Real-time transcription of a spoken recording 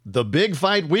The Big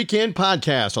Fight Weekend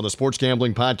podcast on the Sports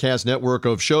Gambling Podcast Network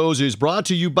of shows is brought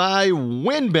to you by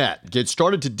WynnBET. Get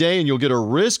started today and you'll get a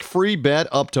risk-free bet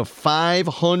up to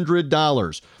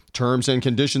 $500. Terms and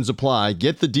conditions apply.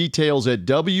 Get the details at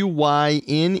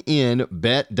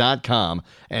wynnbet.com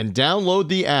and download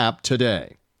the app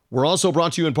today. We're also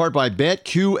brought to you in part by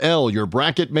BetQL. Your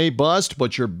bracket may bust,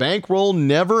 but your bankroll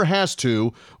never has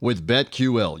to with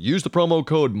BetQL. Use the promo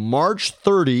code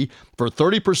MARCH30 for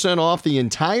 30% off the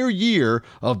entire year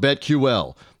of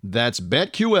BetQL. That's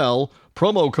BetQL,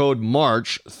 promo code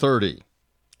MARCH30.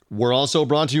 We're also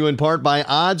brought to you in part by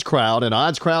OddsCrowd, and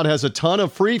OddsCrowd has a ton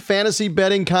of free fantasy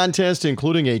betting contests,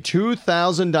 including a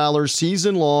 $2,000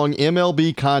 season-long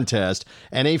MLB contest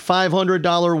and a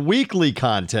 $500 weekly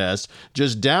contest.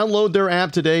 Just download their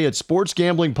app today at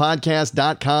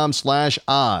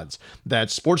sportsgamblingpodcast.com/odds.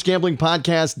 That's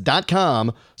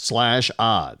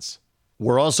sportsgamblingpodcast.com/odds.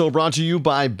 We're also brought to you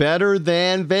by Better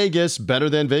Than Vegas. Better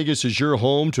Than Vegas is your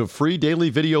home to free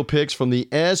daily video picks from the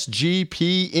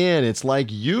SGPN. It's like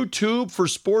YouTube for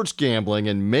sports gambling,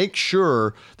 and make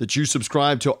sure that you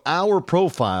subscribe to our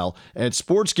profile at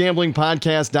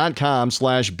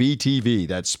sportsgamblingpodcast.com/BTV.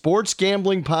 That's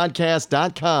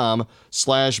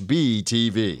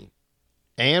sportsgamblingpodcast.com/BTV.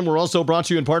 And we're also brought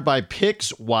to you in part by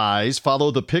PicksWise.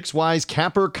 Follow the PicksWise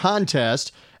Capper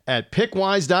contest at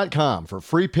pickwise.com for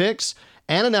free picks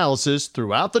and analysis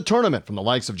throughout the tournament from the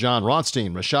likes of John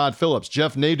Rothstein, Rashad Phillips,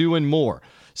 Jeff Nadeau, and more.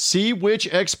 See which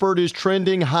expert is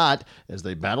trending hot as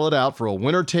they battle it out for a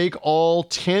winner-take-all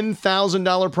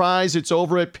 $10,000 prize. It's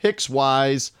over at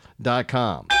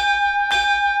pickswise.com.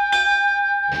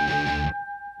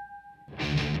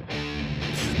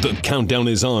 The countdown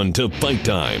is on to fight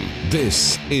time.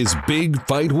 This is Big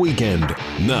Fight Weekend.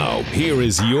 Now, here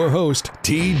is your host,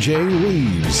 TJ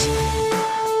Reeves.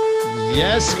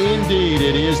 Yes, indeed.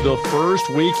 It is the first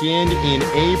weekend in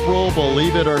April,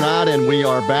 believe it or not, and we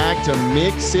are back to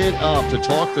mix it up, to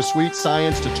talk the sweet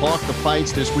science, to talk the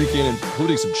fights this weekend,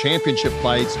 including some championship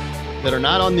fights that are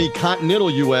not on the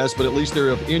continental U.S., but at least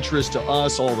they're of interest to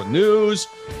us. All the news,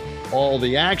 all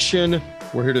the action.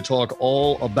 We're here to talk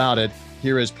all about it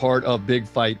here as part of Big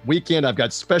Fight Weekend. I've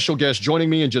got special guests joining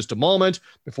me in just a moment.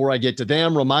 Before I get to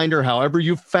them, reminder, however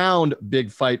you found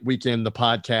Big Fight Weekend, the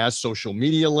podcast, social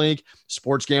media link,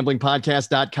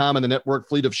 sportsgamblingpodcast.com, and the network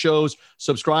fleet of shows.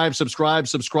 Subscribe to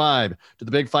the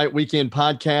Big Fight Weekend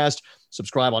podcast.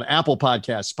 Subscribe on Apple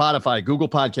Podcasts, Spotify, Google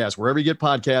Podcasts, wherever you get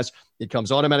podcasts. It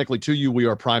comes automatically to you. We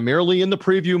are primarily in the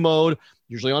preview mode,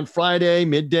 usually on Friday,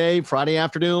 midday, Friday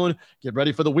afternoon. Get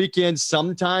ready for the weekend.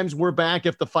 Sometimes we're back,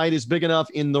 if the fight is big enough,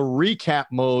 in the recap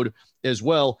mode as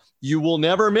well. You will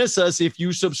never miss us if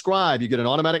you subscribe. You get an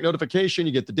automatic notification.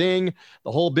 You get the ding,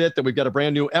 the whole bit that we've got a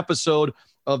brand new episode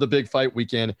of the Big Fight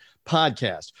Weekend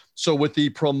podcast. So with the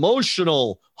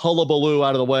promotional hullabaloo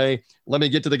out of the way, let me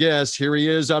get to the guest. Here he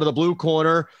is out of the blue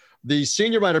corner, the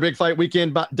senior writer,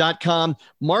 BigFightWeekend.com.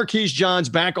 Marquise Johns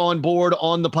back on board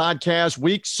on the podcast.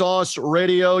 Weak Sauce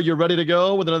Radio. You're ready to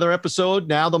go with another episode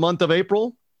now, the month of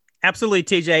April? Absolutely,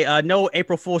 TJ. No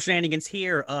April Fool shenanigans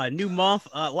here. New month,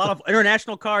 a lot of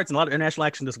international cards and a lot of international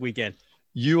action this weekend.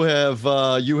 You have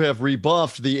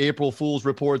rebuffed the April Fool's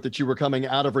report that you were coming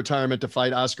out of retirement to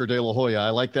fight Oscar De La Hoya. I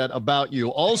like that about you.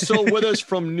 Also with us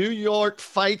from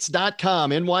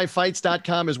NewYorkFights.com.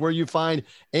 NYFights.com is where you find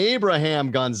Abraham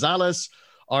Gonzalez,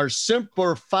 our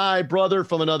Semper Fi brother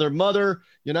from another mother,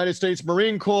 United States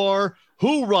Marine Corps.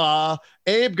 Hoorah!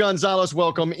 Abe Gonzalez,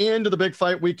 welcome into the Big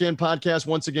Fight Weekend podcast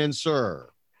once again, sir.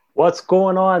 What's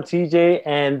going on, TJ?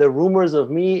 And the rumors of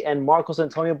me and Marcos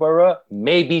Antonio Barrera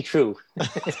may be true.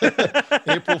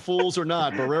 April Fools or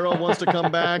not, Barrera wants to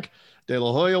come back. De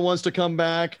La Hoya wants to come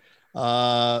back.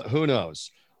 Who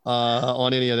knows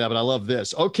on any of that, but I love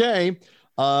this. Okay,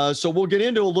 so we'll get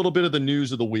into a little bit of the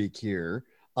news of the week here.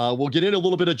 We'll get into a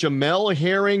little bit of Jamel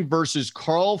Herring versus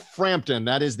Carl Frampton.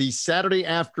 That is the Saturday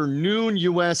afternoon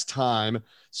U.S. time.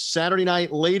 Saturday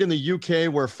night late in the U.K.,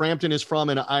 where Frampton is from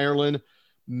in Ireland.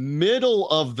 Middle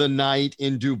of the night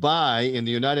in Dubai in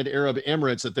the United Arab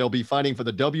Emirates, that they'll be fighting for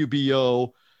the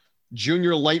WBO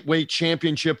Junior Lightweight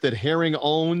Championship that Herring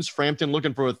owns. Frampton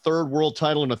looking for a third world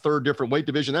title in a third different weight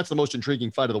division. That's the most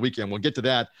intriguing fight of the weekend. We'll get to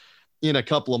that in a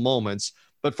couple of moments.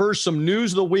 But first, some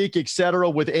news of the week, etc.,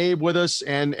 with Abe with us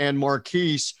and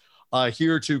Marquise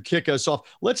here to kick us off.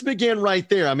 Let's begin right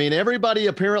there. I mean, everybody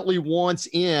apparently wants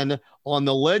in on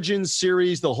the Legends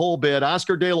series, the whole bit.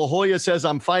 Oscar De La Hoya says,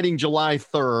 I'm fighting July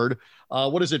 3rd.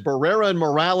 What is it? Barrera and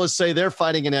Morales say they're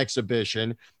fighting an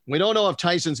exhibition. We don't know if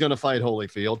Tyson's going to fight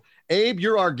Holyfield. Abe,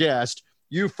 you're our guest.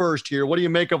 You first here. What do you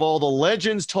make of all the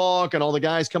Legends talk and all the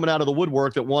guys coming out of the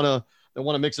woodwork that want that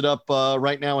want to mix it up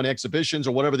right now in exhibitions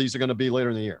or whatever these are going to be later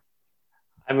in the year?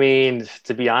 I mean,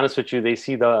 to be honest with you, they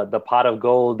see the pot of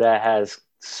gold that has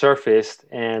surfaced,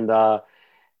 and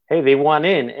hey, they want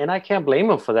in, and I can't blame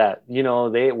them for that. You know,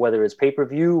 whether it's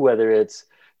pay-per-view, whether it's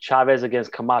Chavez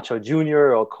against Camacho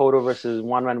Jr. or Cotto versus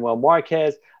Juan Manuel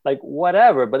Marquez, like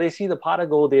whatever, but they see the pot of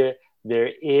gold there.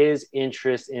 There is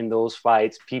interest in those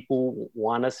fights. People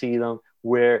want to see them.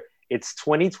 Where it's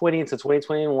 2020 into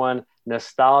 2021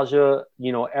 nostalgia,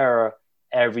 era.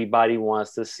 Everybody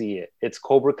wants to see it. It's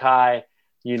Cobra Kai,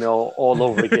 all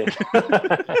over again.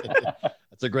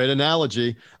 That's a great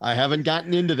analogy. I haven't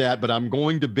gotten into that, but I'm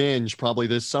going to binge probably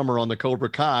this summer on the Cobra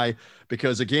Kai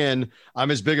because, again, I'm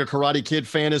as big a Karate Kid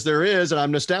fan as there is, and I'm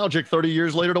nostalgic 30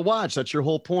 years later to watch. That's your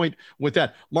whole point with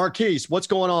that. Marquise, what's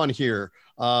going on here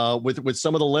with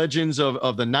some of the legends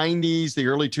of the 90s, the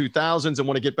early 2000s, and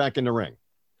want to get back in the ring?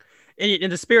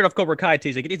 In the spirit of Cobra Kai,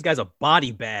 TJ, get these guys a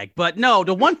body bag. But no,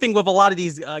 the one thing with a lot of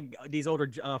these older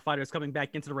fighters coming back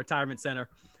into the retirement center,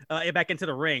 back into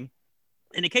the ring,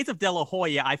 in the case of De La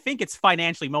Hoya, I think it's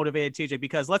financially motivated, TJ,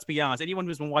 because let's be honest, anyone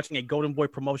who's been watching a Golden Boy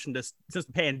promotion since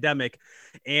the pandemic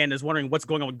and is wondering what's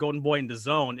going on with Golden Boy in the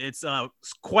zone, it's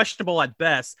questionable at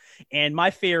best. And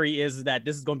my theory is that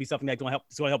this is going to be something that's going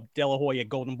to help De La Hoya,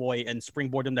 Golden Boy, and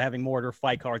springboard them to having more of their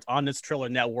fight cards on this Triller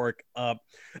network,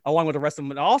 along with the rest of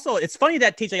them. And also, it's funny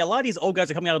that, TJ, a lot of these old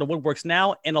guys are coming out of the woodworks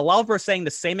now, and a lot of them are saying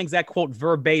the same exact quote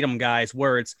verbatim, guys,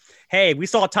 where it's, hey, we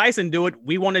saw Tyson do it.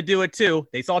 We want to do it too.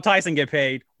 They saw Tyson get paid.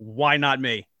 Why not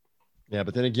me? Yeah,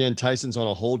 but then again, Tyson's on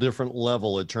a whole different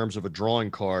level in terms of a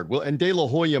drawing card. Well, and De La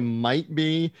Hoya might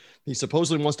be. He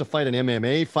supposedly wants to fight an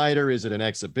MMA fighter. Is it an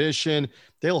exhibition?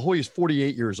 De La Hoya is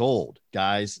 48 years old,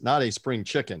 guys. Not a spring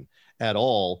chicken at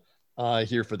all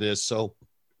here for this. So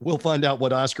we'll find out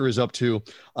what Oscar is up to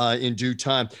in due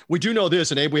time. We do know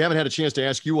this, and Abe, we haven't had a chance to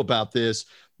ask you about this.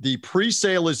 The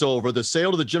pre-sale is over. The sale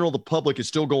to the general public is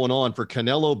still going on for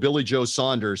Canelo, Billy Joe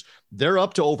Saunders. They're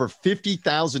up to over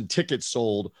 50,000 tickets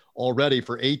sold already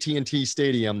for AT&T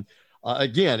Stadium.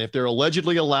 Again, if they're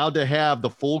allegedly allowed to have the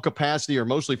full capacity or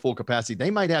mostly full capacity,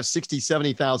 they might have 60,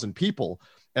 70,000 people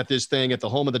at this thing at the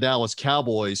home of the Dallas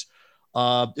Cowboys.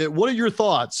 What are your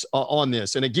thoughts on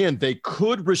this? And again, they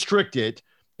could restrict it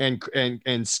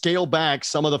and scale back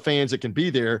some of the fans that can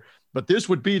be there. But this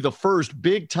would be the first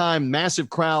big-time, massive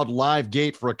crowd live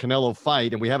gate for a Canelo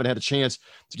fight, and we haven't had a chance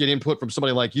to get input from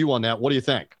somebody like you on that. What do you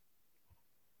think?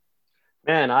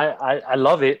 Man, I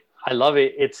love it. I love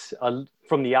it. It's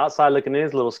from the outside looking in,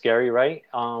 it's a little scary, right?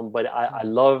 But I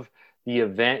love the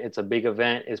event. It's a big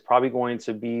event. It's probably going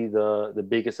to be the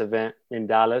biggest event in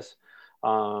Dallas.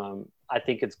 I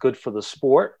think it's good for the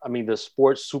sport. I mean, the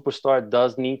sports superstar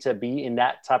does need to be in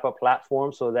that type of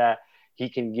platform so that he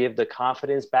can give the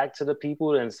confidence back to the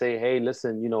people and say, hey,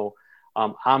 listen,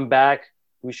 I'm back.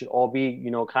 We should all be,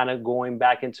 kind of going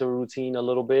back into routine a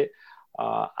little bit.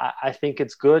 I think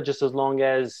it's good just as long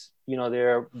as,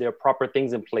 there are proper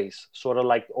things in place, sort of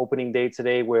like opening day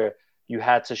today where you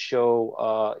had to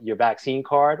show your vaccine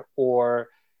card or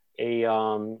a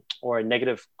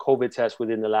negative COVID test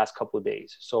within the last couple of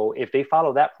days. So if they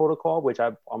follow that protocol, which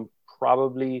I'm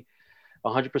probably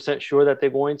 100% sure that they're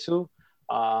going to,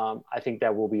 I think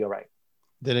that will be all right.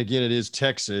 Then again, it is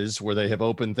Texas where they have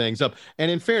opened things up. And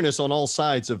in fairness, on all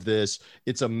sides of this,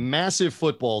 it's a massive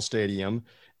football stadium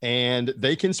and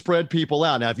they can spread people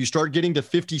out. Now, if you start getting to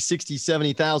 50, 60,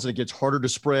 70,000, it gets harder to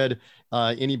spread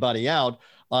anybody out.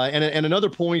 And another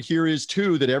point here is,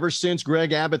 too, that ever since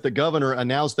Greg Abbott, the governor,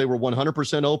 announced they were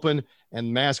 100% open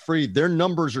and mask-free, their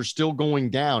numbers are still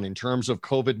going down in terms of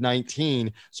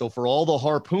COVID-19. So for all the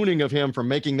harpooning of him for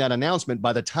making that announcement,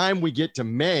 by the time we get to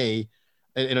May,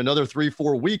 in another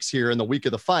 3-4 weeks here in the week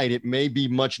of the fight, it may be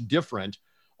much different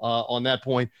on that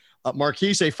point.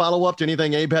 Marquise, a follow-up to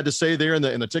anything Abe had to say there, and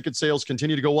the ticket sales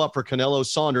continue to go up for Canelo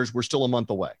Saunders. We're still a month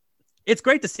away. It's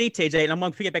great to see, TJ, and I'm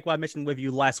going to piggyback what I mentioned with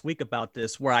you last week about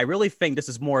this, where I really think this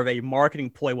is more of a marketing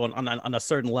play on a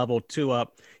certain level to,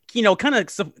 kind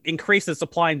of increase the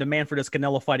supply and demand for this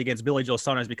Canelo fight against Billy Joe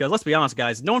Saunders. Because let's be honest,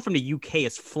 guys, no one from the UK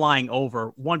is flying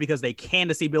over. One, because they can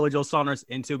to see Billy Joe Saunders,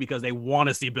 and two, because they want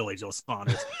to see Billy Joe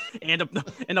Saunders. and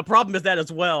the problem is that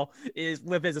as well is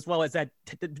that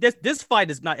this fight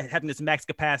is not having this max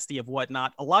capacity of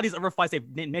whatnot. A lot of these other fights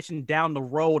they've mentioned down the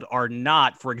road are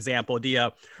not. For example,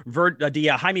 the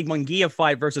Jaime Munguia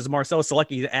fight versus Marcel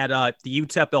Selecki at the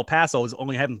UTEP El Paso is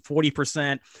only having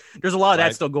 40%. There's a lot of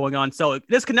that still going on. So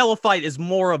this Canelo Canelo fight is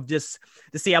more of just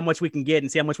to see how much we can get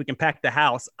and see how much we can pack the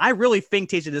house. I really think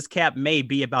teaching this cap may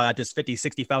be about just 50,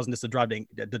 60,000 just to drive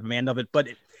the demand of it. But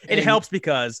it helps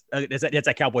because it's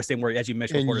that Cowboys thing where, as you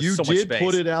mentioned before, there's so much space. And you did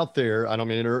put it out there. I don't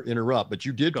mean to interrupt, but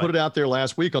you did put it out there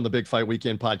last week on the Big Fight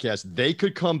Weekend podcast. They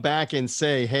could come back and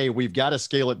say, hey, we've got to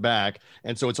scale it back.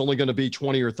 And so it's only going to be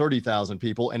 20 or 30,000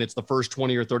 people. And it's the first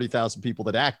 20 or 30,000 people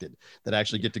that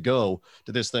actually get to go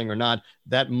to this thing or not.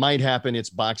 That might happen. It's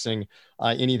boxing.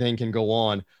 Anything can go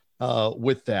on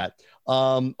with that.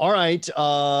 All right.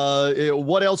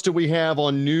 What else do we have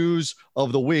on news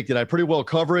of the week? Did I pretty well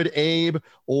cover it, Abe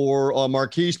or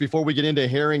Marquise, before we get into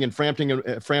Herring and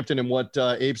Frampton and what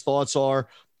Abe's thoughts are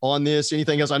on this?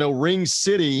 Anything else? I know Ring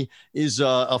City is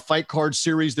a fight card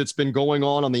series that's been going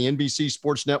on the NBC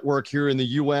Sports Network here in the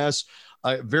U.S.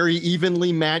 Very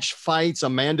evenly matched fights.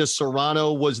 Amanda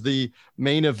Serrano was the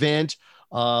main event.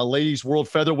 Ladies world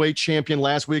featherweight champion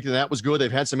last week, and that was good. They've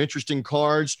had some interesting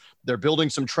cards. They're building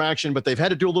some traction, but they've had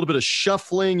to do a little bit of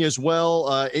shuffling as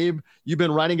well. Abe, you've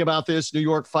been writing about this,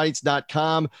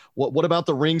 NewYorkFights.com. What about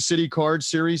the Ring City card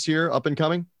series here, up and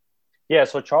coming? Yeah,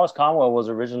 so Charles Conwell was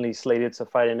originally slated to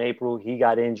fight in April. He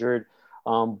got injured,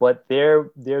 but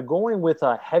they're going with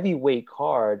a heavyweight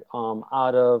card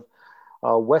out of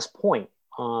West Point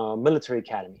Military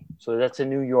Academy. So that's in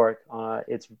New York.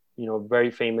 It's very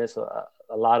famous. A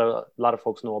lot of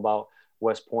folks know about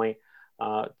West Point.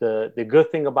 The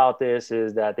good thing about this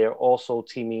is that they're also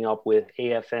teaming up with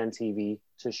AFN TV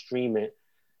to stream it.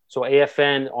 So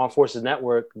AFN, Armed Forces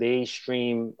Network, they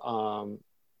stream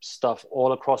stuff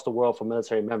all across the world for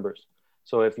military members.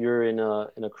 So if you're in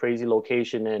a crazy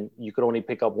location and you could only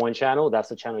pick up one channel, that's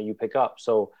the channel you pick up.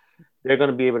 So they're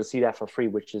going to be able to see that for free,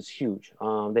 which is huge.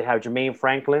 They have Jermaine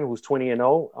Franklin, who's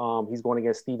 20-0. He's going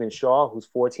against Stephen Shaw, who's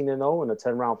 14-0 in a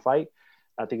 10-round fight.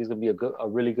 I think it's going to be a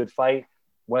really good fight.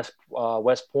 West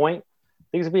Point, I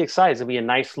think it's going to be exciting. It's going to be a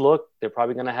nice look. They're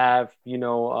probably going to have,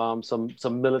 some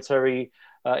military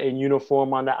in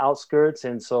uniform on the outskirts.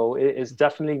 And so it's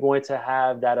definitely going to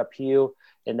have that appeal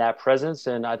and that presence.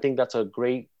 And I think that's a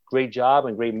great job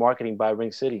and great marketing by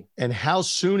Ring City. And how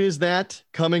soon is that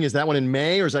coming? Is that one in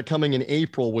May or is that coming in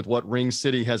April with what Ring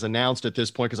City has announced at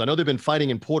this point? Because I know they've been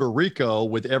fighting in Puerto Rico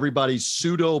with everybody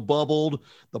pseudo bubbled,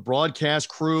 the broadcast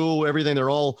crew, everything. They're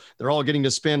all getting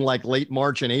to spend like late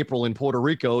March and April in Puerto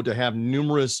Rico to have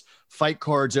numerous fight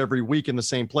cards every week in the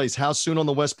same place. How soon on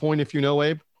the West Point, if you know,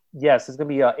 Abe? Yes, it's going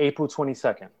to be April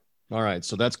 22nd. All right,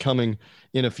 so that's coming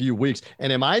in a few weeks.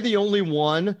 And am I the only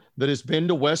one that has been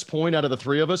to West Point out of the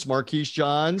three of us? Marquise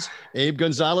Johns, Abe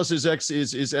Gonzalez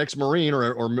is ex-Marine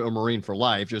or Marine for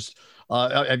life. Just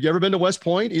have you ever been to West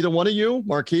Point? Either one of you,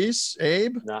 Marquise,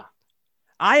 Abe? Nah.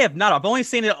 I have not. I've only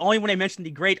seen it when they mentioned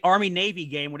the great Army-Navy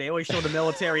game where they always show the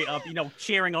military up,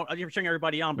 cheering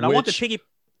everybody on. But I want to piggy.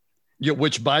 Yeah,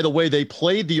 which, by the way, they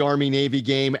played the Army-Navy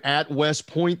game at West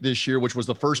Point this year, which was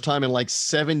the first time in like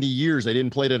 70 years. They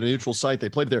didn't play it at a neutral site. They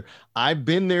played it there. I've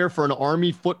been there for an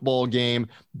Army football game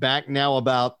back now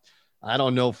about,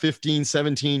 15,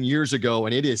 17 years ago.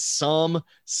 And it is some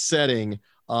setting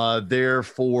there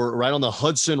for right on the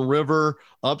Hudson River,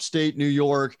 upstate New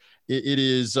York.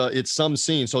 It's some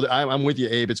scene. So I'm with you,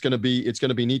 Abe. It's going to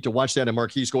be neat to watch that. And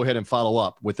Marquise, go ahead and follow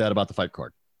up with that about the fight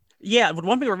card. Yeah, but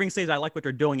one thing Ring City I like what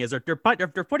they're doing is they're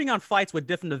putting on fights with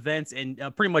different events and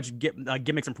pretty much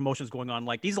gimmicks and promotions going on.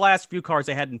 Like these last few cards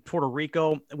they had in Puerto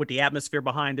Rico with the atmosphere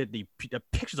behind it, the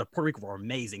pictures of Puerto Rico were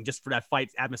amazing just for that fight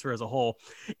atmosphere as a whole.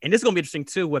 And this is going to be interesting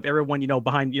too with everyone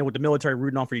behind with the military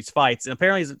rooting on for these fights. And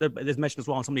apparently, as mentioned as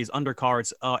well on some of these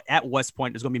undercards at West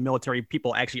Point, there's going to be military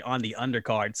people actually on the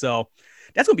undercard. So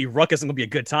that's going to be ruckus and going to be a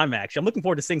good time. Actually, I'm looking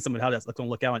forward to seeing some of how that's going to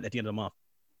look out at the end of the month.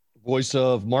 Voice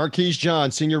of Marquise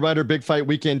John, senior writer,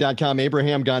 BigFightWeekend.com.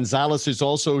 Abraham Gonzalez is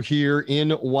also here,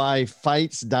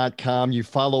 NYFights.com. You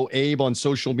follow Abe on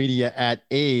social media at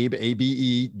Abe,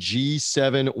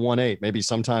 ABEG718. Maybe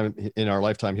sometime in our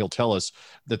lifetime he'll tell us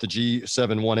that the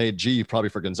G718, G probably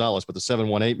for Gonzalez, but the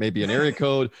 718 may be an area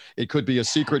code. It could be a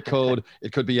secret code.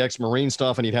 It could be ex-Marine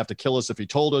stuff, and he'd have to kill us if he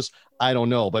told us. I don't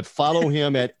know. But follow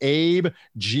him at Abe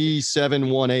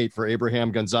G718 for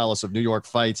Abraham Gonzalez of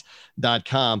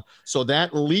NewYorkFights.com. So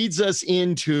that leads us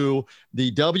into the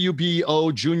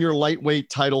WBO junior lightweight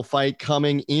title fight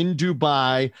coming in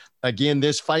Dubai. Again,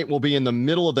 this fight will be in the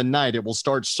middle of the night. It will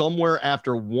start somewhere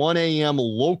after 1 a.m.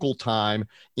 local time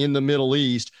in the Middle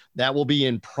East. That will be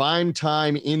in prime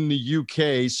time in the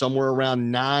UK, somewhere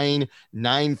around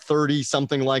 9:30,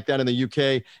 something like that in the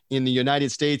UK. In the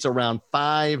United States, around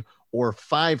 5 or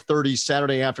 5:30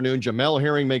 Saturday afternoon. Jamel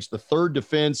Herring makes the third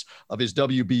defense of his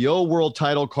WBO world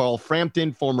title. Carl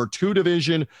Frampton, former 2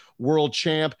 division world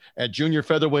champ at junior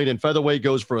featherweight and featherweight,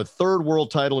 goes for a third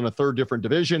world title in a third different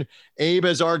division. Abe,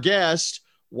 as our guest,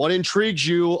 what intrigues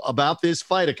you about this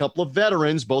fight? A couple of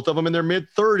veterans, both of them in their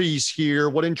mid-30s here.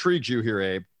 What intrigues you here,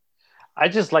 Abe? I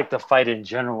just like the fight in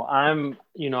general. I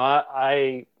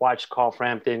watched Carl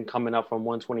Frampton coming up from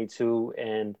 122,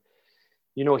 and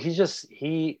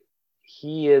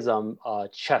he is a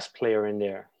chess player in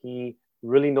there. He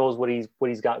really knows what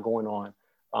he's got going on.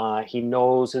 He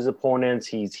knows his opponents.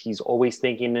 He's always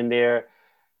thinking in there.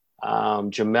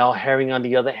 Jamel Herring, on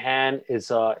the other hand,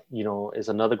 is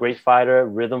another great fighter,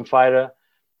 rhythm fighter,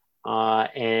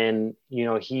 and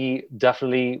he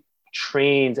definitely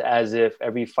trains as if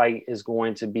every fight is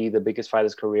going to be the biggest fight of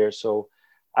his career. So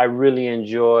I'm really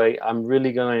going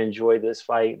to enjoy this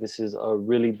fight. This is a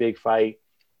really big fight.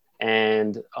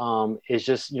 And it's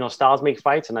just, styles make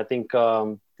fights. And I think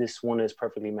this one is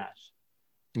perfectly matched.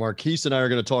 Marquise and I are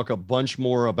going to talk a bunch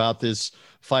more about this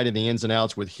fight and the ins and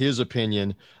outs with his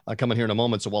opinion coming here in a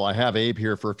moment. So while I have Abe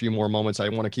here for a few more moments, I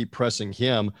want to keep pressing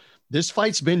him. This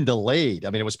fight's been delayed. I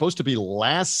mean, it was supposed to be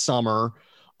last summer.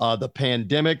 The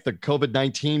pandemic, the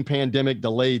COVID-19 pandemic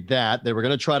delayed that. They were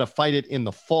going to try to fight it in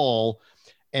the fall.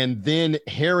 And then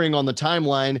Herring on the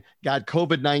timeline got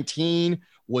COVID-19,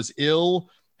 was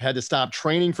ill, had to stop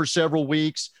training for several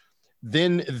weeks.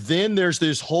 Then there's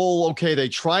this whole, okay, they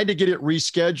tried to get it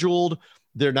rescheduled.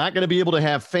 They're not going to be able to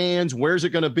have fans. Where's it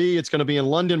going to be? It's going to be in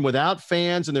London without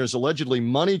fans, and there's allegedly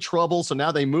money trouble. So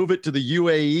now they move it to the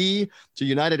UAE, to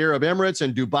United Arab Emirates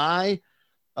and Dubai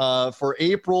for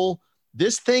April.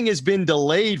 This thing has been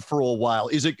delayed for a while.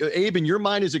 Is it, Abe, in your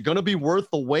mind, is it going to be worth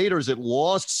the wait, or has it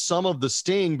lost some of the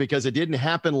sting because it didn't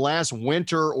happen last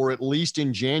winter or at least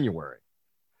in January?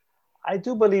 I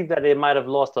do believe that it might have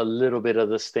lost a little bit of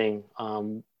the sting.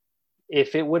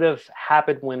 If it would have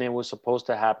happened when it was supposed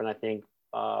to happen, I think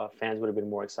fans would have been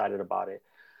more excited about it.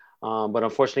 But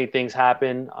unfortunately, things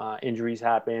happen, injuries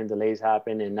happen, delays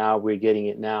happen, and now we're getting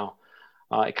it now.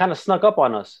 It kind of snuck up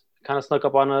on us. It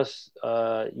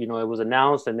was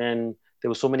announced, and then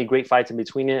there were so many great fights in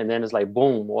between it. And then it's like,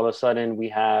 boom, all of a sudden we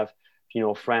have,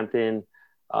 Frampton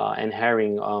and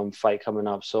Herring fight coming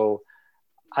up. So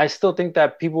I still think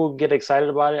that people get excited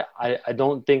about it. I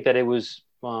don't think that it was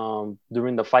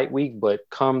during the fight week, but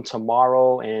come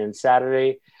tomorrow and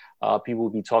Saturday, people will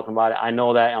be talking about it. I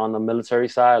know that on the military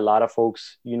side, a lot of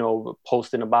folks,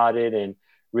 posting about it and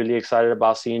really excited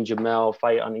about seeing Jamel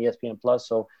fight on ESPN Plus.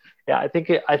 So yeah, I think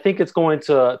it's going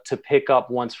to pick up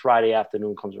once Friday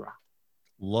afternoon comes around.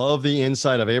 Love the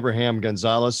insight of Abraham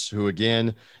Gonzalez, who,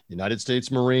 again, United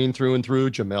States Marine through and through.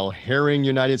 Jamel Herring,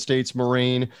 United States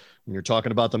Marine. When you're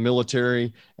talking about the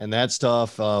military and that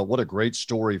stuff, what a great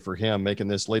story for him, making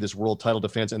this latest world title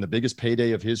defense and the biggest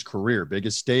payday of his career,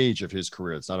 biggest stage of his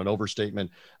career. It's not an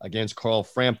overstatement, against Carl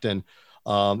Frampton.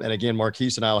 And again,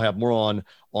 Marquise and I will have more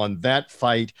on that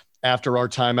fight after our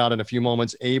timeout in a few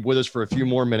moments. Abe with us for a few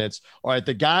more minutes. All right,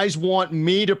 the guys want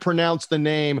me to pronounce the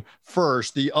name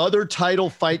first. The other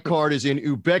title fight card is in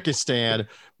Uzbekistan.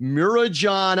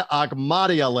 Murajan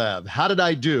Akhmadaliev. How did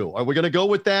I do? Are we going to go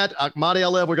with that?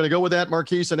 Akhmadaliev, we're going to go with that.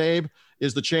 Marquise and Abe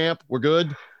is the champ. We're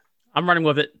good? I'm running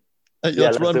with it.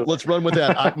 Let's run with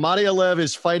that. Akhmadaliev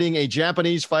is fighting a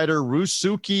Japanese fighter,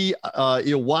 Ryusuke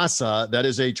Iwasa. That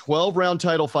is a 12-round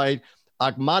title fight.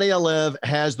 Akhmadaliev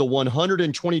has the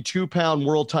 122-pound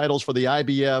world titles for the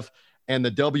IBF and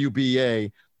the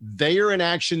WBA. They are in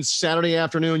action Saturday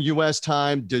afternoon, U.S.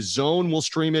 time. DAZN will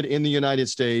stream it in the United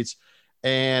States.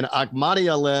 And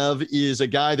Akhmadaliev is a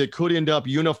guy that could end up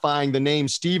unifying the name.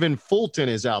 Stephen Fulton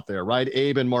is out there, right?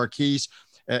 Abe and Marquise,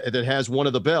 that has one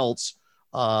of the belts.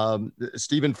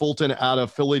 Stephen Fulton out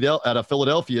of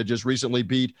Philadelphia just recently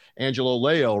beat Angelo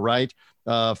Leo, right?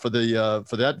 For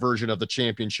that version of the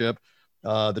championship.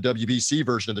 The WBC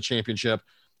version of the championship.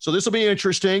 So this will be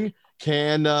interesting.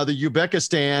 Can the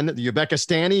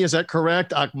Uzbekistani, is that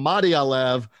correct?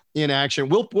 Akhmadaliev in action.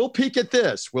 We'll peek at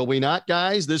this, will we not,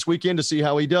 guys, this weekend to see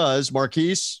how he does.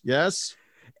 Marquise, yes?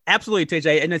 Absolutely,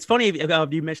 TJ. And it's funny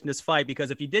you mentioned this fight,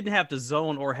 because if you didn't have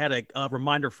DAZN or had a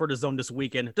reminder for DAZN this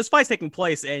weekend, this fight's taking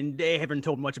place and they haven't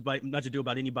told much ado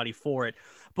about anybody for it.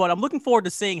 But I'm looking forward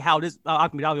to seeing how this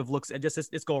Akhmadaliev looks at just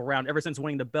this go around ever since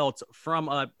winning the belts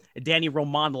from Danny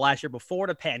Roman last year before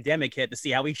the pandemic hit, to see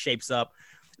how he shapes up.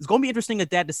 It's going to be interesting at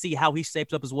that to see how he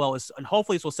shapes up as well, and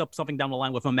hopefully this will set up something down the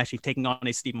line with him actually taking on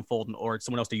a Stephen Fulton or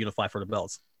someone else to unify for the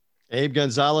belts. Abe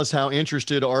Gonzalez, how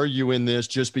interested are you in this,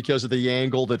 just because of the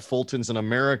angle that Fulton's an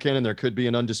American and there could be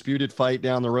an undisputed fight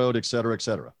down the road, et cetera, et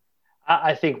cetera?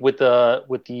 I think with the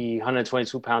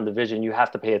 122-pound division, you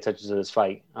have to pay attention to this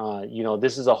fight.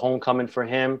 This is a homecoming for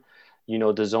him.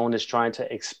 DAZN is trying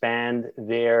to expand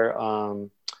their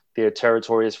their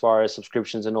territory as far as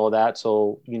subscriptions and all that.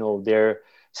 So, they're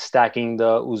stacking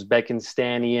the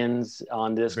Uzbekistanians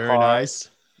on this Very card. nice.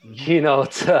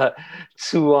 To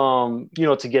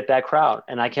get that crowd.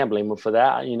 And I can't blame them for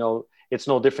that. It's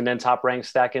no different than Top Rank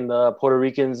stacking the Puerto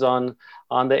Ricans on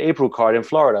the April card in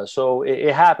Florida. So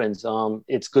it happens.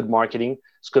 It's good marketing.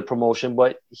 It's good promotion,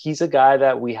 but he's a guy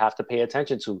that we have to pay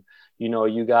attention to.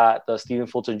 You got the Stephen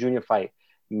Fulton Jr. fight,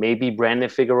 maybe Brandon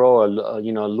Figueroa,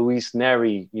 Luis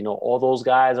Neri, all those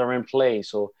guys are in play.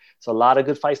 So it's a lot of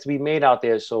good fights to be made out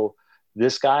there. So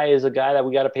this guy is a guy that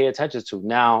we got to pay attention to.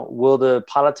 Now, will the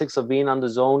politics of being on the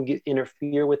zone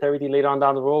interfere with everything later on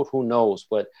down the road? Who knows?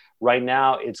 But right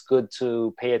now, it's good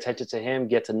to pay attention to him,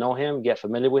 get to know him, get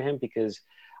familiar with him, because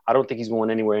I don't think he's going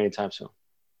anywhere anytime soon.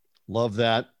 Love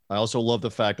that. I also love the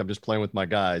fact, I'm just playing with my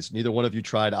guys, neither one of you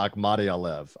tried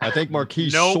Akhmadaliev. I think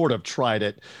Marquise sort of tried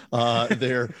it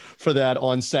there for that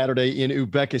on Saturday in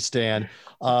Uzbekistan.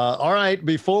 All right,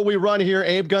 before we run here,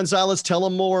 Abe Gonzalez, tell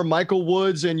them more. Michael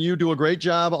Woods and you do a great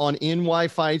job on NY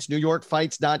Fights,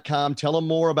 NewYorkFights.com. Tell them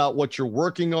more about what you're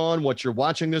working on, what you're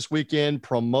watching this weekend.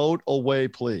 Promote away,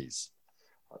 please.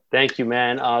 Thank you,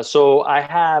 man. So I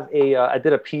have I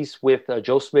did a piece with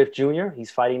Joe Smith Jr.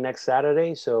 He's fighting next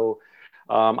Saturday. So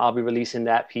I'll be releasing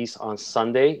that piece on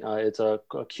Sunday. It's a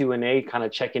Q&A, kind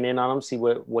of checking in on him, see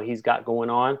what he's got going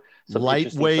on.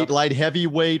 Lightweight, light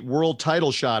heavyweight world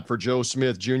title shot for Joe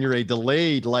Smith Jr., a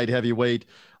delayed light heavyweight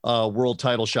world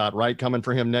title shot, right? Coming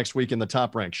for him next week in the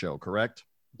Top Rank show, correct?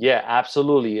 Yeah,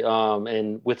 absolutely.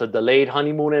 And with a delayed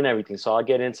honeymoon and everything. So I'll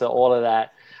get into all of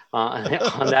that on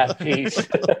that piece.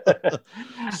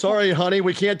 Sorry, honey,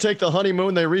 we can't take the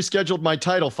honeymoon. They rescheduled my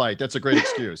title fight. That's a great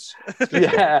excuse.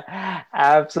 Yeah,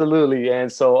 absolutely.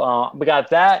 And so we got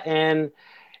that, and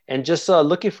just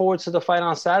looking forward to the fight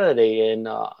on Saturday and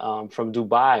from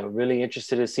Dubai. I'm really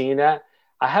interested in seeing that.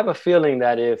 I have a feeling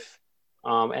that if,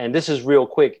 and this is real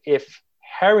quick, if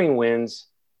Herring wins,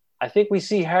 I think we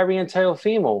see Harry and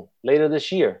Teofimo later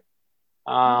this year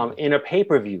in a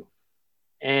pay-per-view.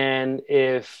 And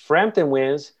if Frampton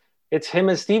wins, it's him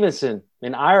and Stevenson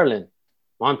in Ireland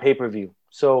on pay-per-view.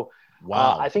 So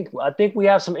wow, I think we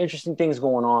have some interesting things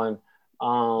going on.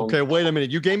 Okay, wait a minute.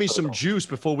 You gave me some juice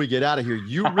before we get out of here.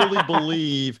 You really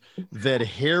believe that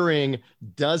Herring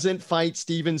doesn't fight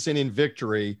Stevenson in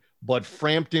victory, but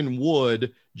Frampton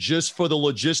would, just for the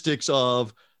logistics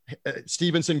of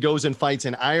Stevenson goes and fights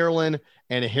in Ireland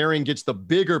and Herring gets the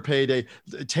bigger payday.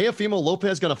 Teofimo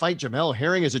Lopez going to fight Jamel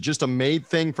Herring. Is it just a made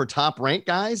thing for Top Rank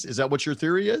guys? Is that what your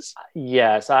theory is?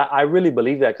 Yes, I really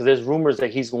believe that, because there's rumors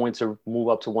that he's going to move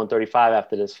up to 135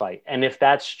 after this fight. And if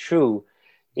that's true,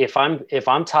 if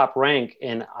I'm Top Rank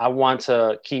and I want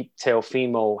to keep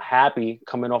Teofimo happy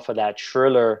coming off of that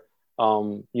Triller,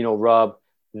 rub,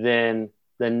 then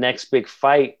the next big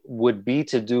fight would be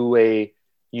to do a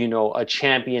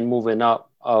champion moving up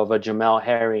of a Jamel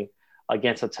Herring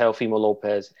against a Teofimo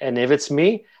Lopez. And if it's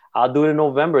me, I'll do it in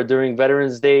November during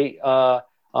Veterans Day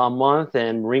month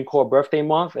and Marine Corps birthday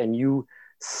month. And you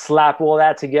slap all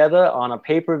that together on a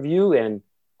pay-per-view and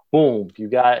boom, you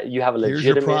have a legitimate. Here's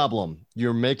your problem.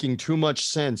 You're making too much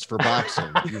sense for boxing.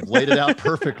 You've laid it out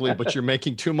perfectly, but you're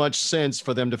making too much sense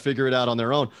for them to figure it out on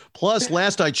their own. Plus,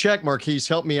 last I checked, Marquise,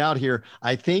 help me out here.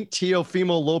 I think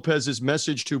Teofimo Lopez's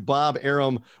message to Bob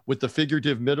Arum with the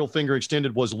figurative middle finger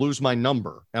extended was "lose my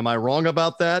number." Am I wrong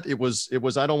about that? It was.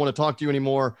 I don't want to talk to you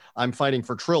anymore. I'm fighting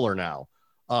for Triller now.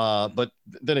 But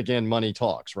then again, money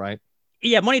talks, right?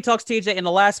 Yeah, money talks, TJ. And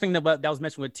the last thing that was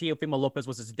mentioned with Teofimo Lopez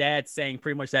was his dad saying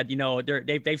pretty much that,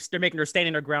 they're making her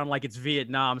standing their ground like it's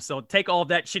Vietnam. So take all of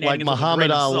that shenanigans. Like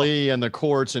Muhammad Ali and the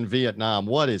courts in Vietnam.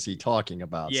 What is he talking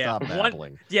about? Yeah, stop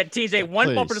babbling. TJ,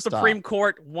 one bump for the Supreme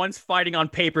Court, one's fighting on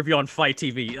pay-per-view on Fight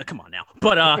TV. Come on now.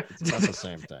 But it's not the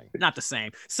same thing. Not the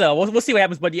same. So we'll see what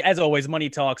happens. But as always, money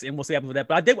talks, and we'll see what happens with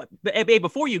that. But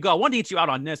before you go, I wanted to get you out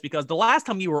on this, because the last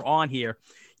time you were on here,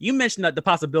 you mentioned that the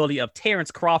possibility of Terrence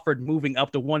Crawford moving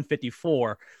up to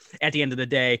 154 at the end of the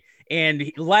day. And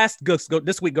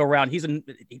this week go around, he's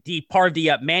part of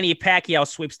the Manny Pacquiao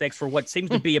sweepstakes for what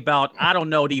seems to be about, the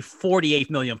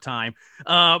 48th millionth time.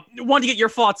 Wanted to get your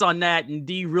thoughts on that. And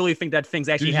do you really think that thing's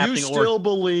actually happening? Do you still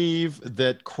believe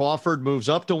that Crawford moves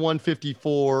up to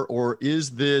 154, or is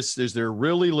there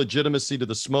really legitimacy to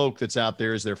the smoke that's out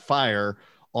there? Is there fire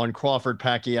on Crawford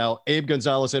Pacquiao? Abe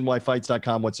Gonzalez,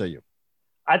 NYFights.com. What say you?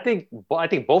 I think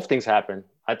both things happen.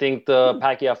 I think the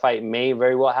Pacquiao fight may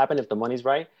very well happen if the money's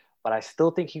right, but I still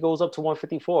think he goes up to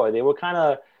 154. They were kind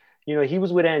of, he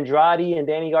was with Andrade and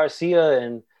Danny Garcia,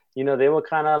 and, they were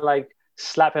kind of like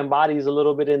slapping bodies a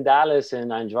little bit in Dallas,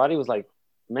 and Andrade was like,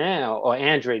 man, or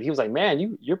Andrade, he was like,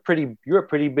 man, you're a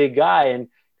pretty big guy, and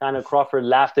kind of Crawford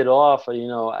laughed it off,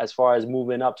 as far as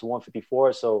moving up to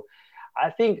 154. So I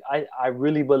think I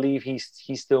really believe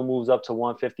he still moves up to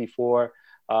 154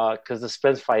 because the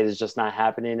Spence fight is just not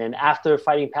happening. And after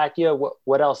fighting Pacquiao,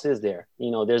 what else is there?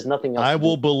 There's nothing else. I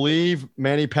will believe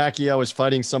Manny Pacquiao is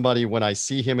fighting somebody when I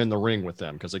see him in the ring with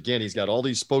them. Because again, he's got all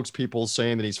these spokespeople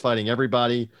saying that he's fighting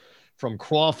everybody from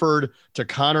Crawford to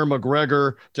Conor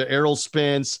McGregor to Errol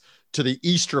Spence to the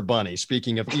Easter Bunny.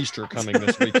 Speaking of Easter coming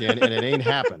this weekend, and it ain't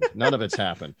happened. None of it's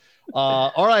happened.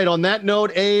 All right. On that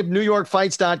note, Abe,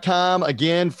 NewYorkFights.com.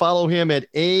 Again, follow him at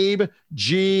Abe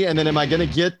G. And then am I going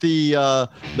to get the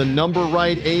number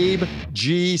right? Abe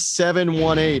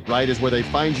G718, right, is where they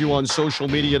find you on social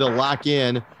media to lock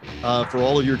in for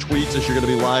all of your tweets as you're going to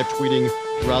be live tweeting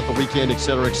throughout the weekend, et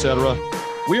cetera, et cetera.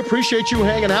 We appreciate you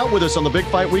hanging out with us on the Big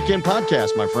Fight Weekend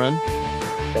podcast, my friend.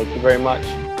 Thank you very much.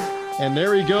 And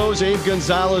there he goes, Abe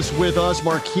Gonzalez with us.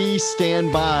 Marquis,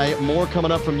 stand by. More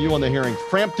coming up from you on the Herring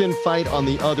Frampton fight on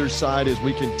the other side as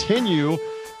we continue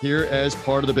here as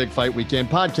part of the Big Fight Weekend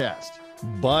podcast.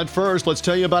 But first, let's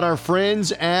tell you about our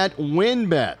friends at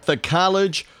WynnBET. The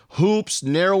college hoops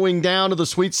narrowing down to the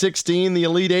Sweet 16, the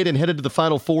Elite Eight, and headed to the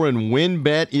Final Four, and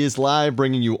WynnBET is live,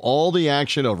 bringing you all the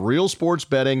action of real sports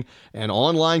betting and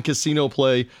online casino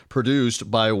play produced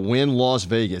by Wynn Las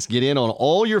Vegas. Get in on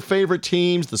all your favorite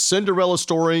teams, the Cinderella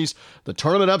stories, the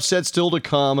tournament upsets still to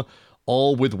come,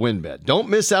 all with WynnBET. Don't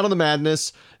miss out on the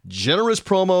madness. Generous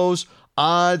promos,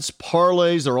 odds,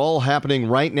 parlays, they're all happening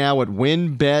right now at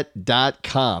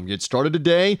wynnbet.com. Get started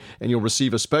today and you'll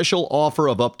receive a special offer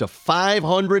of up to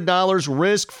 $500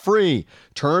 risk-free.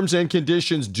 Terms and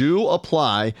conditions do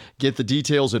apply. Get the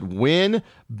details at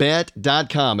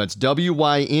wynnbet.com. That's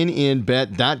WYNN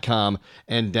bet.com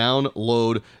and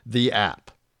download the app.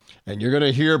 And you're going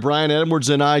to hear Brian Edwards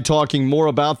and I talking more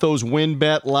about those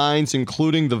WynnBET lines,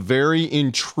 including the very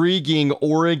intriguing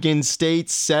Oregon State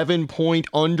 7-point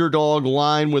underdog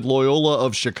line with Loyola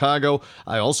of Chicago.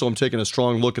 I also am taking a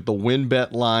strong look at the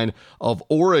WynnBET line of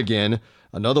Oregon,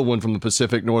 another one from the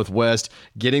Pacific Northwest,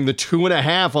 getting the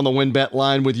 2.5 on the WynnBET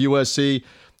line with USC.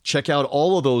 Check out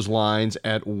all of those lines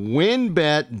at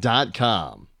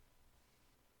wynnbet.com.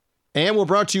 And we're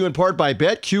brought to you in part by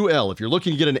BetQL. If you're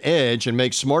looking to get an edge and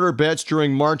make smarter bets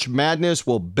during March Madness,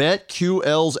 well,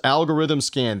 BetQL's algorithm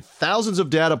scan thousands of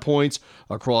data points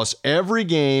across every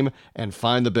game and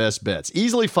find the best bets.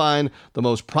 Easily find the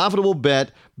most profitable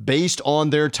bet based on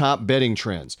their top betting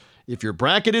trends. If your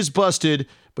bracket is busted,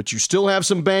 but you still have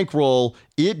some bankroll,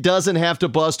 it doesn't have to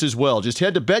bust as well. Just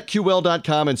head to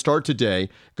BetQL.com and start today.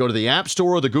 Go to the App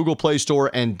Store or the Google Play Store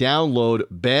and download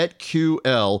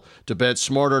BetQL to bet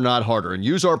smarter, not harder. And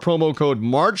use our promo code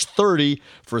MARCH30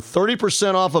 for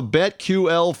 30% off of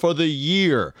BetQL for the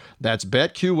year. That's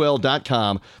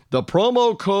BetQL.com. The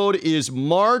promo code is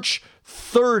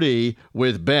MARCH30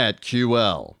 with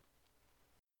BetQL.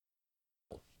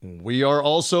 We are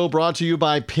also brought to you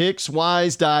by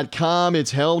PicksWise.com. It's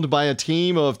helmed by a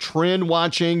team of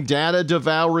trend-watching,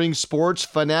 data-devouring, sports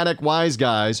fanatic wise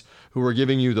guys who are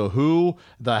giving you the who,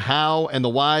 the how, and the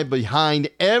why behind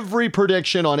every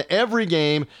prediction on every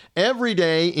game, every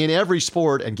day, in every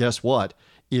sport. And guess what?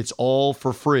 It's all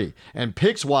for free. And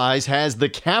PicksWise has the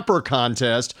Capper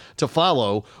contest to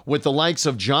follow with the likes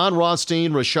of John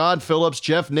Rothstein, Rashad Phillips,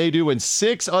 Jeff Nadeau, and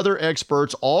 6 other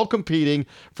experts all competing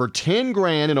for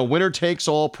 $10,000 in a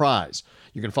winner-takes-all prize.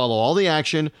 You can follow all the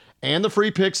action and the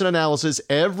free picks and analysis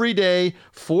every day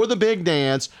for the big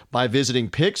dance by visiting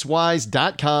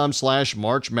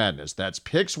PicksWise.com/March Madness. That's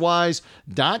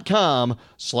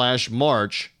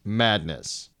PicksWise.com/March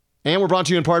Madness. And we're brought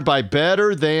to you in part by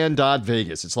Better Than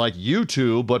Vegas. It's like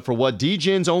YouTube, but for what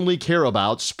DGens only care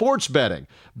about, sports betting.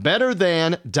 Better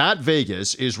Than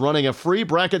Vegas is running a free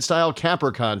bracket-style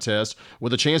capper contest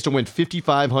with a chance to win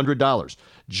 $5,500.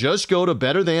 Just go to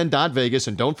Better Than Vegas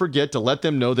and don't forget to let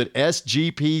them know that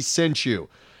SGP sent you.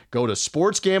 Go to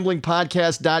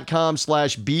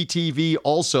sportsgamblingpodcast.com/BTV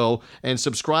also and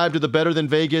subscribe to the Better Than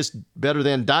Vegas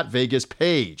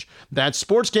page. That's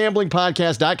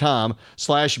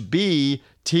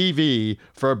sportsgamblingpodcast.com/BTV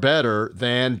for Better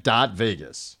Than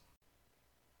Vegas.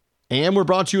 And we're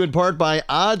brought to you in part by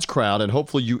Odds Crowd, and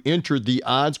hopefully you entered the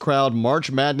Odds Crowd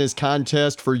March Madness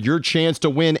contest for your chance to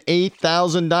win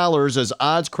 $8,000, as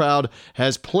Odds Crowd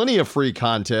has plenty of free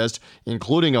contests,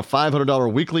 including a $500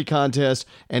 weekly contest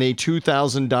and a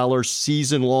 $2,000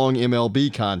 season-long MLB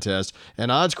contest. And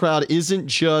Odds Crowd isn't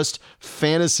just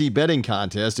fantasy betting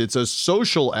contest, it's a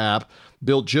social app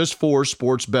built just for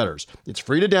sports bettors. It's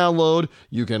free to download.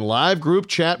 You can live group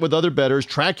chat with other bettors,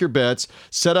 track your bets,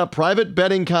 set up private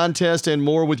betting contests, and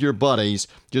more with your buddies.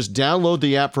 Just download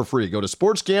the app for free. Go to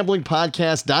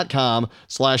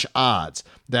sportsgamblingpodcast.com/odds.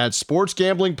 That's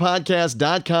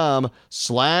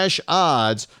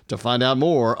sportsgamblingpodcast.com/odds to find out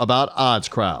more about Odds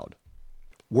Crowd.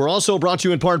 We're also brought to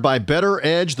you in part by Better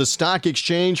Edge, the stock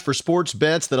exchange for sports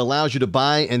bets that allows you to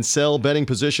buy and sell betting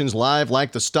positions live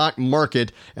like the stock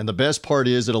market. And the best part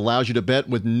is it allows you to bet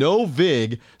with no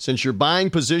VIG since you're buying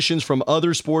positions from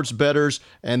other sports bettors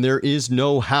and there is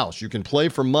no house. You can play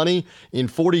for money in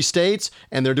 40 states,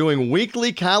 and they're doing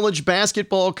weekly college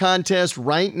basketball contests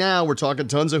right now. We're talking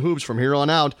tons of hoops from here on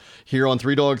out here on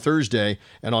Three Dog Thursday.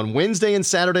 And on Wednesday and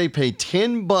Saturday, pay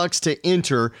 $10 to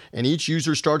enter, and each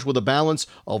user starts with a balance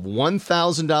of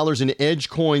 $1,000 in Edge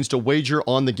coins to wager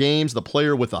on the games. The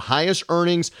player with the highest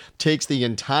earnings takes the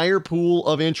entire pool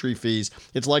of entry fees.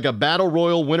 It's like a battle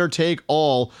royal, winner take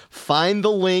all. Find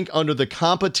the link under the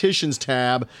competitions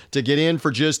tab to get in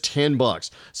for just $10.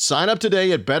 Sign up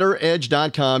today at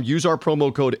betteredge.com. Use our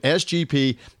promo code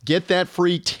SGP. Get that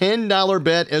free $10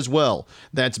 bet as well.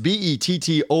 That's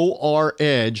BETTOR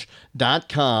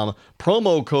edge.com.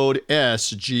 Promo code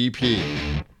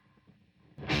SGP.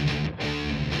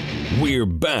 We're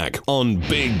back on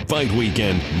Big Fight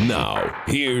Weekend. Now,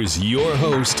 here's your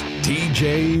host,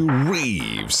 TJ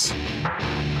Reeves.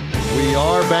 We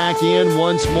are back in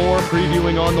once more,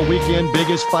 previewing on the weekend.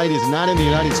 Biggest fight is not in the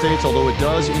United States, although it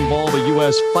does involve a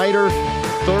U.S. fighter.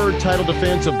 Third title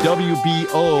defense of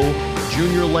WBO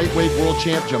junior lightweight world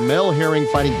champ Jamel Herring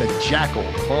fighting the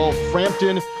Jackal, Carl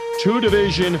Frampton.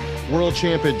 Two-division world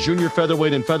champ at junior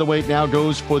featherweight and featherweight, now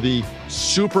goes for the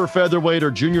super featherweight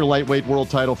or junior lightweight world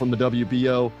title from the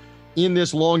WBO in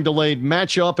this long-delayed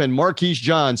matchup. And Marquise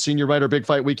John, senior writer,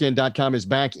 BigFightWeekend.com, is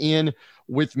back in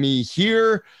with me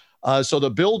here. So the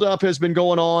build-up has been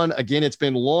going on. Again, it's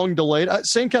been long delayed.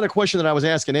 Same kind of question that I was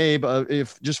asking Abe,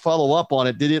 if just follow up on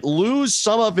it. Did it lose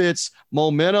some of its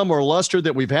momentum or luster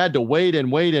that we've had to wait,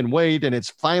 and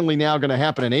it's finally now going to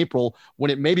happen in April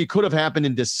when it maybe could have happened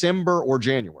in December or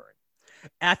January?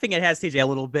 I think it has, TJ, a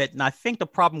little bit. And I think the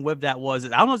problem with that was, I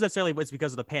don't know if necessarily it's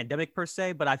because of the pandemic per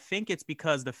se, but I think it's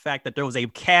because the fact that there was a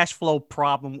cash flow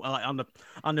problem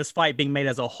on this fight being made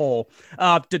as a whole.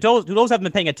 To those who haven't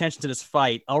been paying attention to this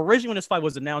fight, originally when this fight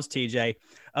was announced, TJ,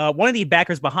 one of the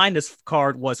backers behind this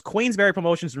card was Queensberry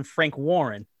Promotions and Frank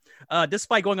Warren. This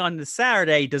fight going on this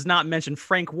Saturday does not mention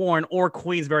Frank Warren or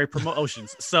Queensberry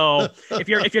Promotions. So if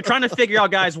you're trying to figure out,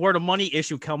 guys, where the money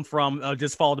issue come from,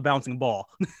 just follow the bouncing ball.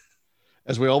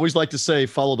 As we always like to say,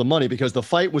 follow the money, because the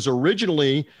fight was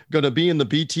originally going to be in the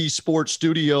BT Sports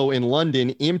studio in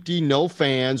London, empty, no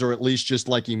fans, or at least just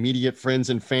like immediate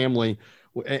friends and family,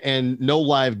 and no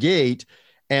live gate.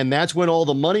 And that's when all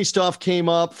the money stuff came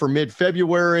up for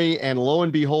mid-February. And lo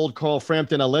and behold, Carl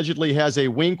Frampton allegedly has a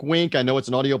wink, wink. I know it's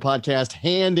an audio podcast,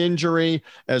 hand injury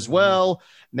as well.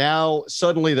 Now,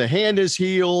 suddenly the hand is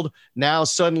healed. Now,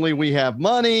 suddenly we have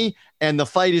money, and the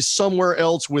fight is somewhere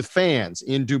else with fans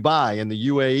in Dubai in the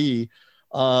UAE.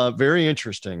 Very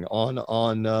interesting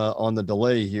on the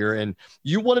delay here. And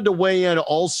you wanted to weigh in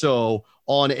also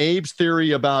on Abe's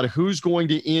theory about who's going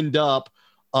to end up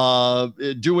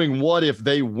doing what if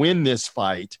they win this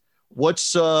fight.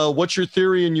 What's your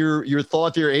theory and your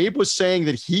thought there? Abe was saying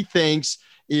that he thinks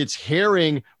it's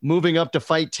Herring moving up to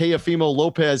fight Teofimo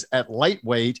Lopez at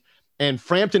lightweight, and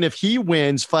Frampton, if he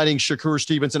wins, fighting Shakur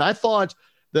Stevenson. I thought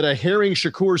that a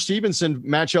Herring-Shakur Stevenson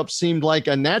matchup seemed like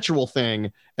a natural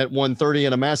thing at 130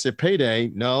 and a massive payday.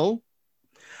 No?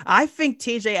 I think,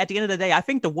 TJ, at the end of the day, I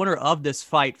think the winner of this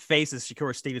fight faces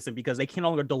Shakur Stevenson because they can no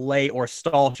longer delay or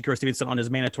stall Shakur Stevenson on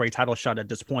his mandatory title shot at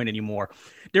this point anymore.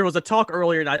 There was a talk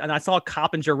earlier, and I saw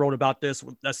Coppinger wrote about this,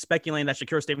 speculating that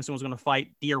Shakur Stevenson was going to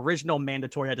fight the original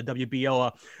mandatory at the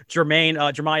WBO,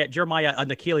 Jeremiah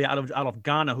Nakilia out of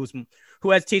Ghana, who has been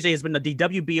the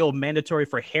WBO mandatory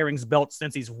for Herring's belt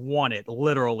since he's won it,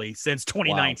 literally since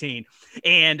 2019. Wow.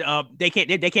 And they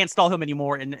can't stall him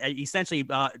anymore. And essentially,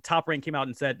 Top Rank came out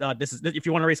and said, "This is if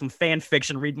you want to read some fan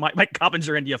fiction, read Mike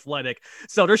Coppinger in The Athletic."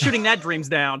 So they're shooting that dreams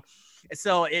down.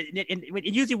 So it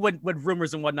usually with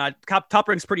rumors and whatnot, Top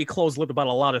Rank's pretty close-lipped about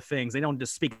a lot of things. They don't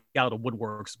just speak out of the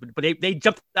woodworks, but they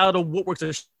jumped out of woodworks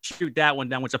to shoot that one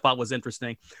down, which I thought was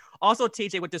interesting. Also,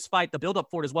 TJ, with this fight, the build-up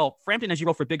for it as well, Frampton, as you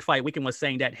wrote for Big Fight Weekend, was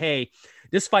saying that, hey,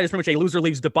 this fight is pretty much a loser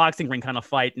leaves the boxing ring kind of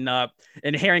fight.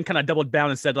 And Herring kind of doubled down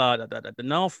and said,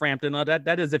 no, Frampton,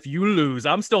 that is if you lose.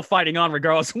 I'm still fighting on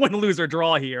regardless of win, lose, or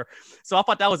draw here. So I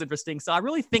thought that was interesting. So I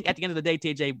really think at the end of the day,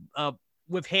 TJ,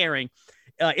 with Herring,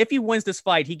 if he wins this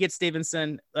fight, he gets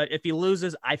Stevenson. If he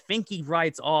loses, I think he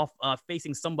rides off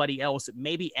facing somebody else,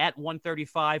 maybe at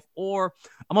 135. Or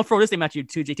I'm going to throw this name at you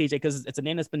too, JTJ, because it's a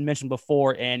name that's been mentioned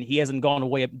before, and he hasn't gone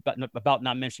away about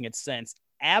not mentioning it since.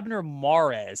 Abner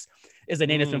Mares is a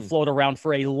name that's been floated around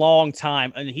for a long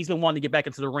time, and he's been wanting to get back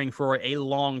into the ring for a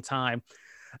long time.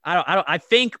 I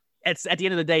think at the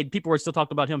end of the day, people were still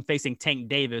talking about him facing Tank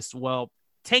Davis. Well,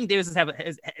 Tank Davis is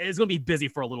going to be busy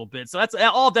for a little bit. So that's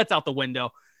out the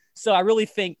window. So I really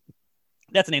think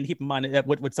that's a name to keep in mind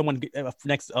with someone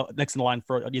next in the line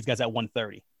for these guys at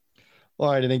 130. All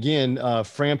right. And again,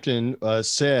 Frampton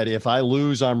said, if I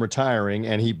lose, I'm retiring.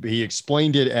 And he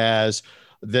explained it as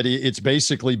that it's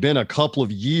basically been a couple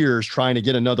of years trying to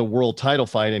get another world title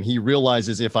fight. And he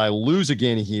realizes if I lose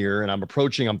again here, and I'm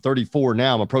 34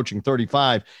 now, I'm approaching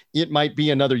 35, it might be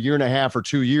another year and a half or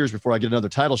 2 years before I get another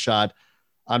title shot.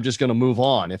 I'm just going to move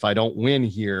on if I don't win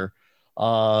here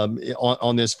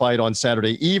on this fight on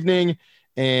Saturday evening.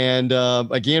 And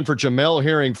again, for Jamel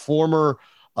Herring, former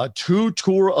 2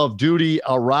 Tour of Duty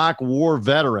Iraq War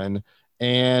veteran,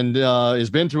 and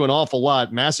has been through an awful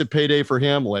lot. Massive payday for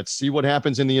him. Let's see what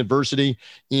happens in the adversity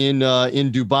in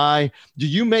Dubai. Do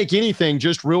you make anything,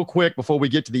 just real quick before we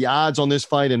get to the odds on this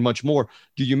fight and much more,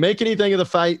 do you make anything of the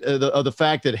fight of the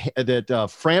fact that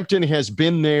Frampton has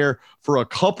been there for a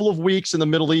couple of weeks in the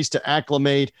Middle East to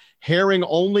acclimate? Herring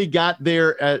only got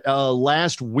there at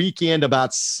last weekend,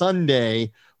 about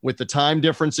Sunday, with the time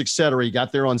difference, et cetera. He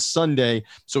got there on Sunday,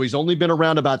 so he's only been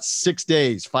around about 6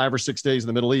 days, 5 or 6 days in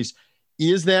the Middle East.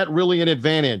 Is that really an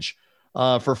advantage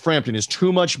for Frampton? Is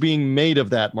too much being made of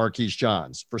that, Marquise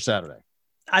Johns, for Saturday?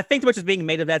 I think too much is being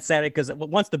made of that Saturday because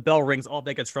once the bell rings, all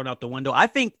that gets thrown out the window. I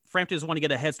think Frampton just wanted to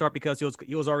get a head start because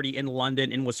he was already in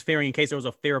London and was fearing in case there was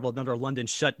a fear of another London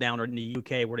shutdown or in the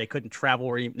UK where they couldn't travel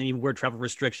or any weird travel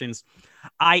restrictions,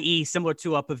 i.e. similar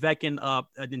to Povetkin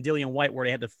and Dillian White where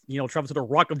they had to travel to the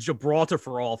Rock of Gibraltar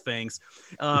for all things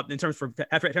in terms of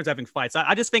having fights.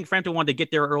 I just think Frampton wanted to get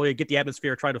there earlier, get the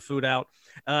atmosphere, try the food out,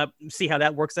 see how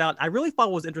that works out. I really thought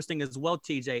what was interesting as well,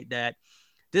 TJ, that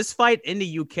this fight in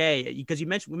the UK, because we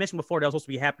mentioned before that was supposed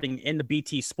to be happening in the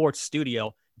BT Sports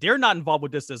studio. They're not involved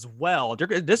with this as well.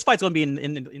 This fight's going to be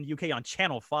in the UK on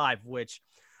Channel 5, which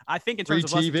I think in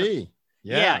terms free of TV.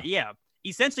 Yeah.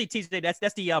 Essentially, TJ,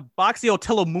 that's the Boxeo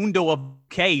Telemundo of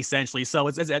UK, essentially. So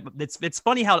it's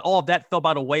funny how all of that fell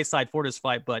by the wayside for this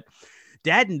fight, but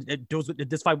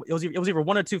this fight, it was either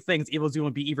one or two things. It was going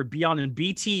to be either be on in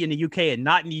BT in the UK and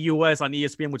not in the US on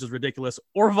ESPN, which is ridiculous,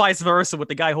 or vice versa with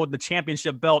the guy holding the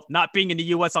championship belt not being in the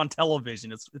US on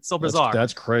television. It's so bizarre.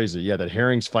 That's crazy. Yeah, that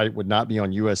Herring's fight would not be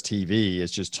on US TV.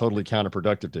 It's just totally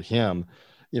counterproductive to him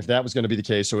if that was going to be the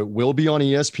case. So it will be on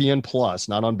ESPN Plus,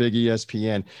 not on Big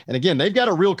ESPN. And again, they've got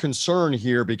a real concern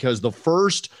here because the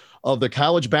first of the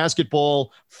college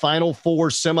basketball Final Four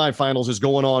semifinals is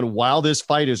going on while this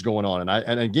fight is going on.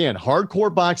 And again,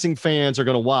 hardcore boxing fans are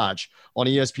going to watch on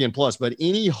ESPN Plus, but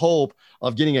any hope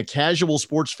of getting a casual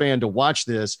sports fan to watch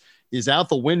this is out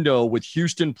the window with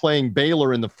Houston playing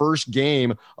Baylor in the first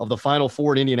game of the Final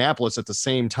Four in Indianapolis at the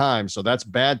same time. So that's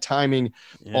bad timing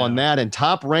on that. And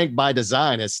Top Rank by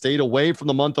Design has stayed away from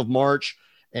the month of March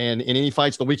and in any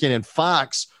fights on the weekend. And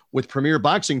Fox, with Premier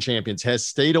Boxing Champions, has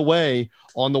stayed away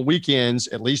on the weekends,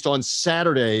 at least on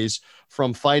Saturdays,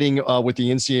 from fighting with the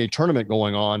NCAA tournament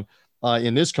going on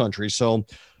in this country. So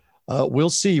we'll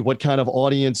see what kind of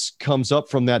audience comes up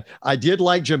from that. I did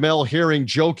like Jamel Herring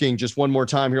joking just one more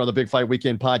time here on the Big Fight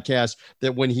Weekend podcast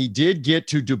that when he did get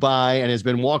to Dubai and has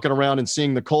been walking around and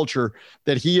seeing the culture,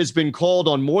 that he has been called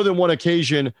on more than one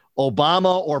occasion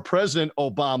Obama or President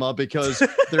Obama because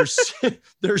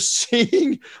they're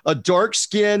seeing a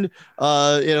dark-skinned,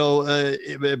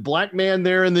 black man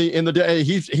there in the day.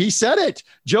 He said it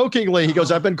jokingly. He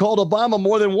goes, "I've been called Obama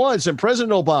more than once," and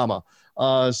President Obama.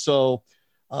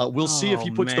 We'll see if he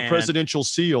puts the presidential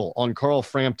seal on Carl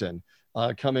Frampton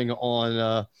coming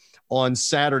on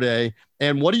Saturday.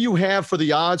 And what do you have for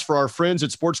the odds for our friends at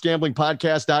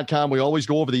sportsgamblingpodcast.com? We always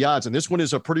go over the odds, and this one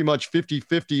is a pretty much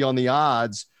 50-50 on the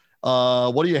odds.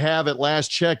 What do you have at last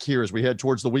check here as we head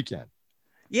towards the weekend?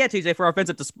 Yeah, TJ, for our friends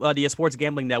at the Sports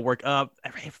Gambling Network,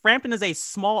 Frampton is a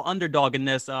small underdog in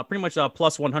this, pretty much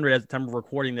plus 100 at the time of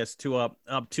recording this to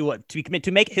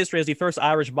make history as the first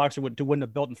Irish boxer to win the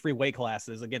belt in 3 weight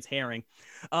classes against Herring.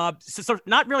 So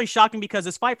not really shocking because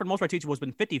this fight for the most part, TJ, has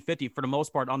been 50-50 for the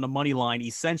most part on the money line,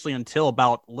 essentially until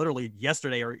about literally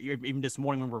yesterday or even this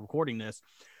morning when we're recording this.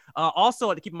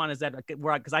 Also, to keep in mind is that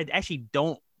because I actually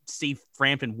don't see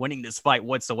Frampton winning this fight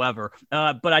whatsoever.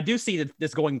 But I do see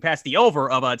this going past the over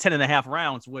of 10.5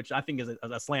 rounds, which I think is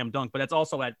a slam dunk. But that's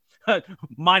also at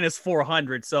minus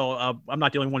 400. So I'm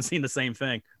not the only one seeing the same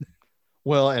thing.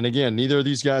 Well, and again, neither of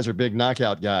these guys are big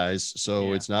knockout guys.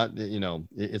 So it's not,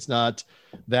 it's not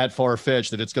that far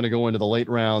fetched that it's going to go into the late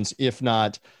rounds, if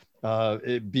not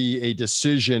it be a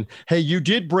decision. Hey, you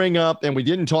did bring up, and we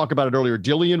didn't talk about it earlier,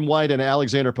 Dillian White and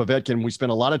Alexander Povetkin. We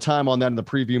spent a lot of time on that in the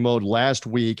preview mode last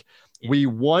week. Yeah. We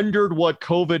wondered what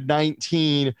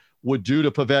COVID-19 would do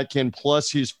to Povetkin, plus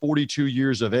he's 42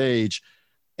 years of age.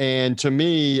 And to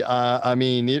me, I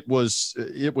mean, it was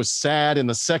sad. In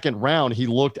the second round, he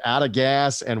looked out of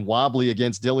gas and wobbly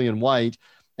against Dillian White,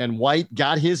 and White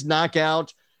got his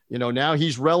knockout. Now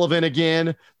he's relevant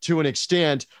again to an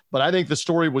extent, but I think the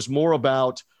story was more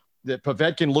about that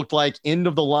Povetkin looked like end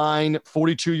of the line,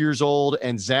 42 years old,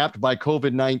 and zapped by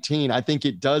COVID-19. I think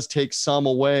it does take some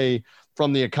away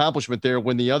from the accomplishment there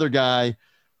when the other guy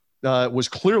was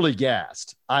clearly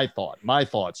gassed. I thought. My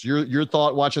thoughts. Your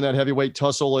thought watching that heavyweight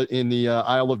tussle in the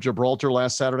Isle of Gibraltar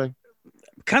last Saturday?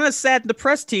 Kind of sad and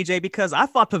depressed, TJ, because I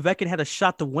thought Povetkin had a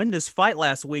shot to win this fight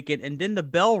last weekend, and then the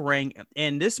bell rang,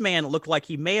 and this man looked like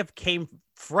he may have came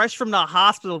fresh from the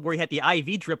hospital where he had the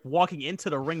IV drip walking into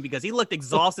the ring, because he looked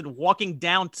exhausted walking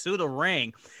down to the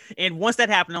ring. And once that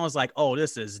happened, I was like, oh,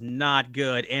 this is not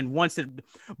good. And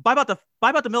by about the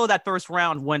middle of that first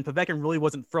round, when Povetkin really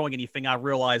wasn't throwing anything, I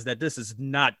realized that this is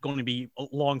not going to be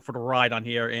long for the ride on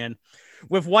here. And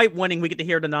with White winning, we get to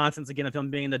hear the nonsense again of him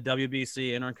being the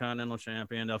WBC Intercontinental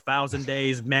Champion, 1,000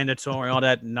 days mandatory, all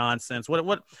that nonsense.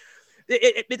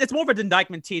 It's more of an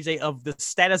indictment, TJ, of the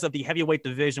status of the heavyweight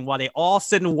division, while they all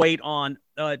sit and wait on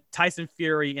Tyson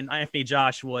Fury and Anthony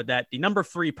Joshua, that the number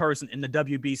 3 person in the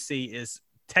WBC is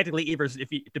technically either,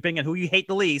 depending on who you hate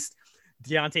the least,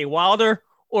 Deontay Wilder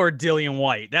or Dillian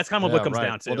White. That's kind of what it comes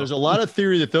down to. Well, there's a lot of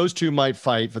theory that those two might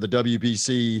fight for the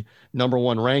WBC number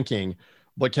 1 ranking.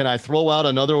 But can I throw out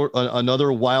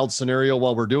another wild scenario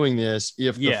while we're doing this?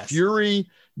 If the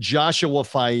Fury-Joshua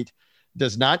fight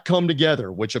does not come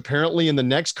together, which apparently in the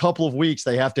next couple of weeks,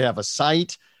 they have to have a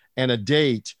site and a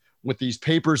date with these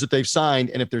papers that they've signed.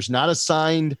 And if there's not a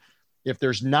site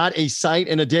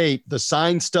and a date, the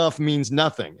signed stuff means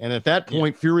nothing. And at that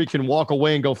point, Fury can walk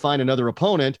away and go find another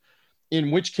opponent,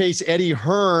 in which case Eddie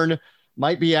Hearn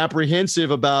might be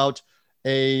apprehensive about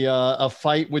a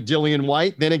fight with Dillian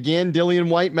White. Then again, Dillian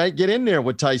White might get in there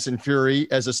with Tyson Fury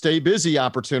as a stay busy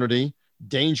opportunity.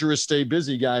 Dangerous stay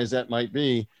busy guy as that might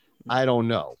be. I don't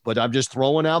know, but I'm just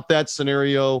throwing out that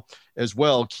scenario as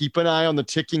well. Keep an eye on the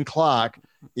ticking clock.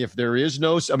 If there is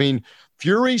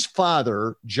Fury's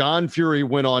father, John Fury,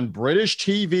 went on British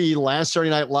TV last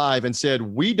Saturday Night Live and said,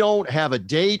 we don't have a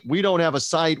date. We don't have a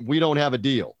site. We don't have a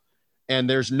deal. And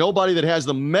there's nobody that has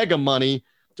the mega money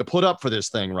to put up for this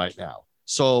thing right now.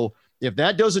 So if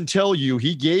that doesn't tell you,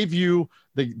 he gave you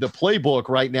the playbook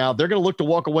right now, they're going to look to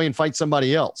walk away and fight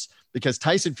somebody else, because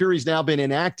Tyson Fury's now been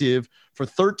inactive for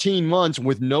 13 months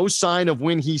with no sign of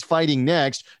when he's fighting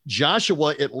next.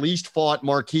 Joshua at least fought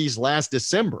Marquise last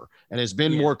December and has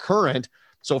been more current.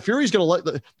 So Fury's going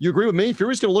to you agree with me?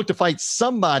 Fury's going to look to fight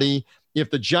somebody. If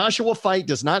the Joshua fight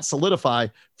does not solidify,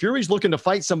 Fury's looking to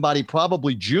fight somebody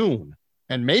probably June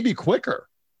and maybe quicker.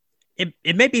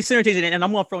 It may be synergies, and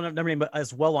I'm going to throw another name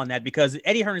as well on that, because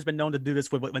Eddie Hearn has been known to do this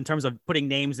in terms of putting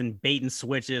names in bait and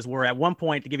switches, where at one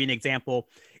point, to give you an example,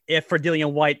 if for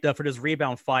Dillian White, for this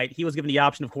rebound fight, he was given the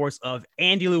option, of course, of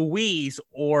Andy Ruiz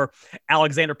or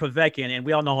Alexander Povetkin, and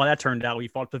we all know how that turned out. We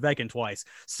fought Povetkin twice.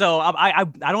 So I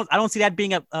don't see that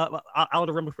being out of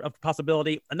the realm of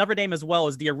possibility. Another name as well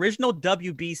is the original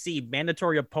WBC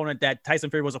mandatory opponent that Tyson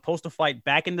Fury was supposed to fight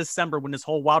back in December when this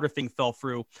whole Wilder thing fell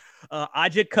through.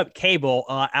 Ajit Cable,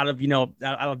 out of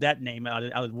that name, out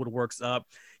of woodworks.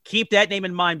 Keep that name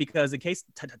in mind, because in case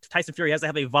Tyson Fury has to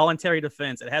have a voluntary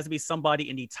defense, it has to be somebody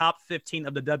in the top 15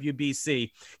 of the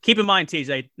WBC. Keep in mind,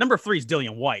 TJ, number 3 is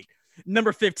Dillian White.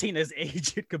 Number 15 is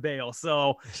Ajit Cabello.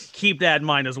 So keep that in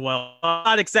mind as well.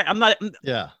 Hey,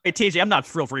 TJ, I'm not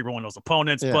thrilled for either one of those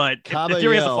opponents, but if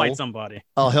Fury has to fight somebody.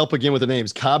 I'll help again with the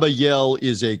names. Kabayel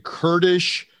is a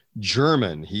Kurdish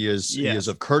German. He is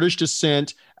of Kurdish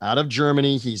descent, out of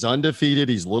Germany. He's undefeated.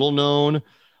 He's little known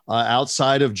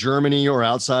outside of Germany or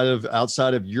outside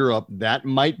of Europe. That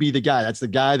might be the guy. That's the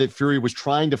guy that Fury was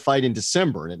trying to fight in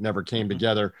December, and it never came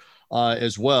together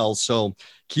as well. So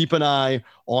keep an eye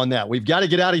on that. We've got to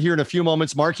get out of here in a few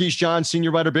moments. Marquise John,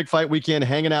 senior writer, Big Fight Weekend,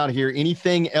 hanging out here.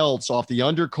 Anything else off the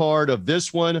undercard of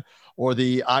this one or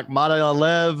the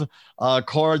Akhmadaliev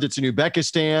card that's in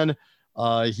Uzbekistan?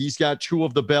 He's got 2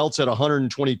 of the belts at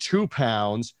 122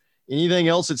 pounds. Anything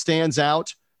else that stands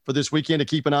out for for this weekend to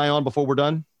keep an eye on before we're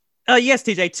done? Yes,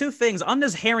 TJ. Two things on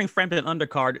this Herring Frampton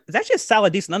undercard. It's actually a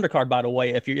solid, decent undercard, by the way.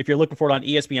 If you're looking for it on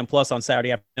ESPN Plus on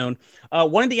Saturday afternoon,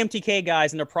 one of the MTK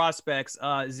guys in the prospects,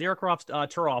 Zeracroft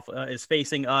Turov, is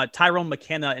facing Tyrone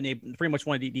McKenna in pretty much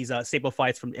one of these staple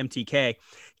fights from MTK.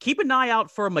 Keep an eye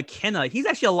out for McKenna. He's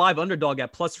actually a live underdog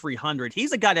at plus 300.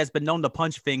 He's a guy that's been known to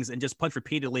punch things and just punch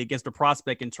repeatedly against the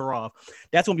prospect in Turov.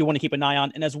 That's what we want to keep an eye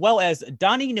on, and as well as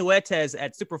Donnie Nuetes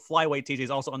at super flyweight. TJ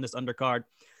is also on this undercard.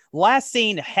 Last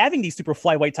seen having the super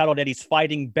flyweight title that he's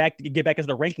fighting back to get back into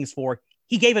the rankings for,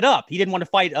 he gave it up. He didn't want to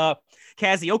fight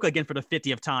Kazioka again for the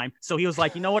 50th time. So he was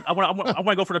like, you know what? I want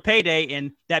to go for the payday,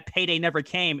 and that payday never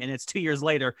came. And it's 2 years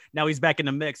later. Now he's back in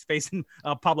the mix, facing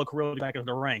Pablo Carrillo back into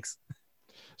the ranks.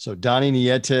 So Donnie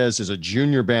Nietes is a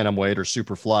junior bantamweight or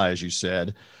super fly, as you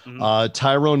said. Mm-hmm.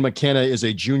 Tyrone McKenna is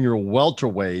a junior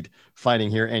welterweight fighting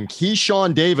here. And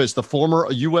Keyshawn Davis, the former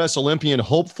U.S. Olympian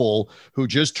hopeful who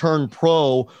just turned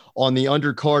pro on the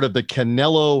undercard of the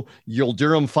Canelo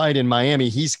Yildirim fight in Miami.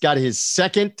 He's got his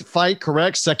second fight,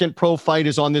 correct? Second pro fight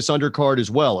is on this undercard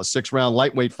as well, a 6-round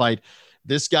lightweight fight.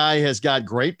 This guy has got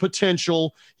great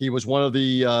potential. He was one of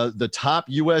the top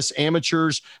U.S.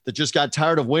 amateurs that just got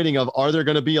tired of waiting of, are there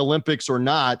going to be Olympics or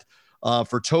not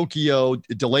for Tokyo?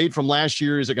 Delayed from last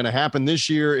year. Is it going to happen this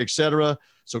year, et cetera?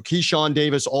 So Keyshawn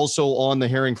Davis also on the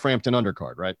Herring Frampton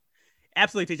undercard, right?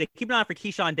 Absolutely, TJ. Keep an eye out for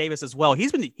Keyshawn Davis as well.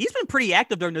 He's been pretty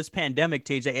active during this pandemic,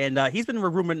 TJ, and he's been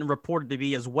rumored and reported to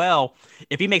be as well.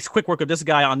 If he makes quick work of this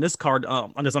guy on this card,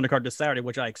 on this undercard this Saturday,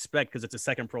 which I expect because it's a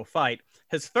second pro fight,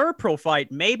 his third pro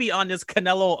fight may be on this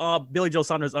Canelo Billy Joe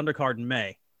Saunders undercard in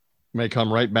May. May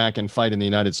come right back and fight in the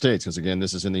United States because, again,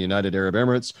 this is in the United Arab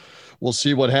Emirates. We'll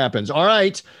see what happens. All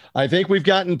right. I think we've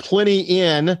gotten plenty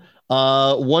in.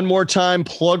 One more time,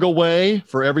 plug away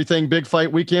for everything Big Fight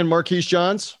Weekend, Marquise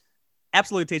Johns.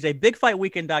 Absolutely, TJ.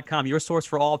 BigFightWeekend.com, your source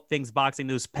for all things boxing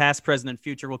news, past, present, and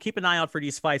future. We'll keep an eye out for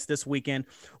these fights this weekend.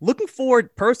 Looking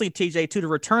forward, personally, TJ, to the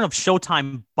return of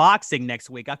Showtime Boxing next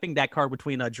week. I think that card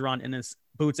between Jaron Ennis,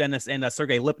 Boots Ennis, and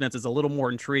Sergey Lipnitz is a little more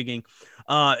intriguing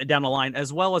down the line,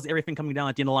 as well as everything coming down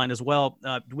at the end of the line as well,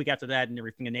 the week after that and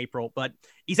everything in April. But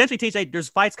essentially, TJ, there's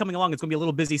fights coming along. It's going to be a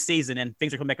little busy season, and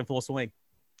things are coming back in full swing.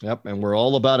 Yep, and we're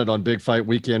all about it on Big Fight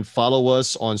Weekend. Follow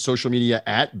us on social media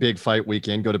at Big Fight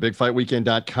Weekend. Go to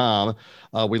bigfightweekend.com.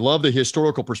 We love the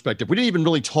historical perspective. We didn't even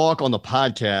really talk on the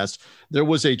podcast. There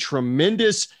was a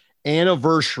tremendous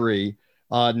anniversary,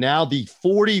 now the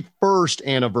 41st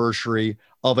anniversary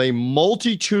of a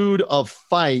multitude of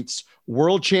fights,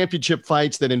 world championship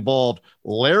fights that involved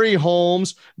Larry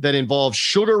Holmes, that involved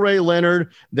Sugar Ray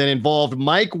Leonard, that involved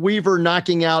Mike Weaver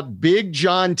knocking out Big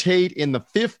John Tate in the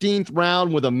 15th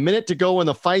round with a minute to go in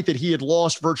the fight that he had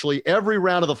lost virtually every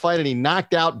round of the fight, and he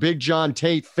knocked out Big John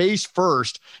Tate face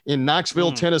first in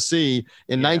Knoxville, Tennessee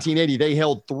in 1980. They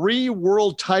held 3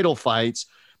 world title fights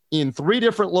in 3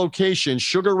 different locations.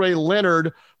 Sugar Ray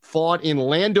Leonard fought in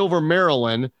Landover,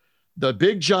 Maryland. The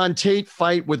Big John Tate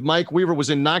fight with Mike Weaver was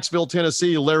in Knoxville,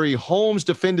 Tennessee. Larry Holmes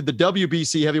defended the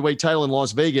WBC heavyweight title in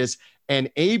Las Vegas, and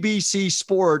ABC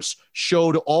Sports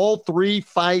showed all 3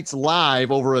 fights live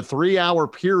over a 3-hour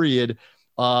period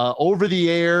over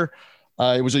the air.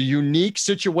 It was a unique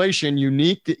situation,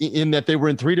 unique in that they were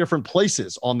in 3 different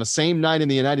places on the same night in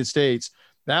the United States.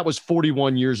 That was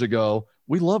 41 years ago.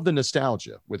 We love the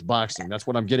nostalgia with boxing. That's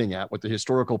what I'm getting at with the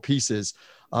historical pieces.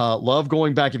 Love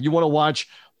going back. If you want to watch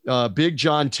Big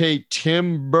John Tate,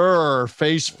 Tim Burr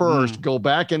face first, go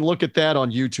back and look at that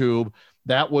on YouTube.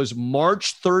 That was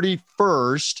March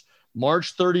 31st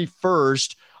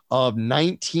of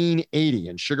 1980.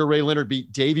 And Sugar Ray Leonard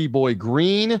beat Davey Boy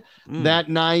Green that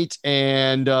night.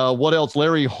 And what else?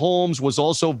 Larry Holmes was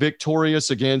also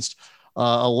victorious against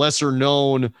a lesser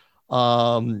known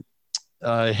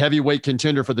heavyweight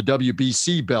contender for the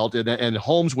WBC belt. And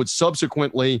Holmes would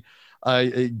subsequently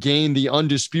gained the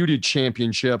undisputed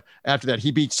championship. After that, he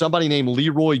beat somebody named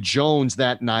Leroy Jones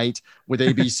that night with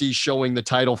ABC showing the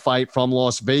title fight from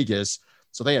Las Vegas.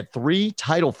 So they had 3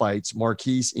 title fights,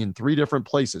 Marquise, in 3 different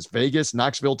places: Vegas,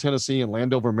 Knoxville, Tennessee, and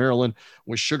Landover, Maryland,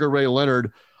 with Sugar Ray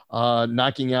Leonard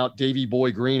knocking out Davey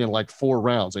Boy Green in like 4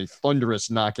 rounds. A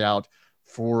thunderous knockout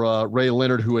for Ray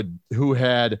Leonard, who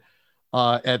had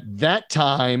at that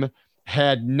time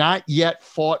had not yet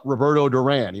fought Roberto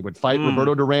Duran. He would fight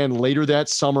Roberto Duran later that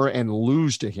summer and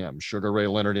lose to him, Sugar Ray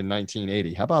Leonard, in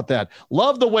 1980. How about that?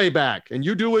 Love the way back, and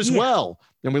you do as well.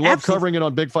 And we love covering it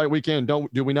on Big Fight Weekend,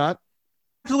 do we not?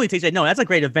 Absolutely, TJ. No, that's a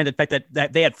great event. In fact,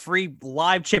 that they had 3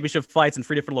 live championship fights in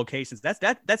 3 different locations. That's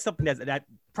something that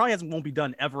probably won't be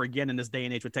done ever again in this day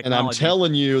and age with technology. And I'm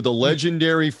telling you, the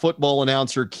legendary football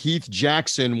announcer Keith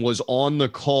Jackson was on the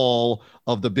call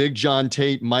of the Big John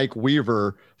Tate Mike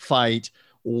Weaver fight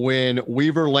when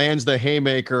Weaver lands the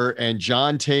haymaker and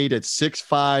John Tate at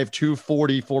 6'5",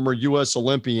 240, former U.S.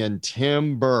 Olympian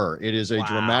Tim Burr. It is a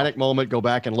dramatic moment. Go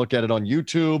back and look at it on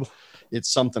YouTube. It's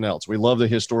something else. We love the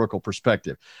historical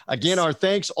perspective. Again, our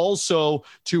thanks also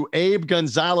to Abe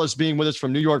Gonzalez being with us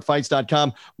from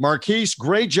NewYorkFights.com. Marquise,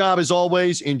 great job as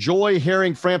always. Enjoy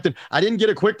Herring Frampton. I didn't get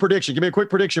a quick prediction. Give me a quick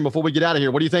prediction before we get out of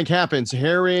here. What do you think happens,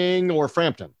 Herring or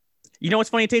Frampton? You know what's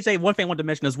funny, TJ? One thing I wanted to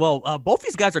mention as well. Both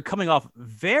these guys are coming off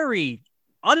very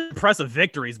unimpressive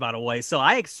victories, by the way. So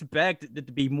I expect it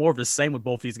to be more of the same with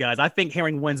both these guys. I think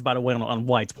Herring wins, by the way, on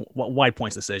wide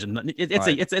points decision. It's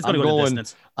going to go the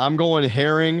distance. I'm going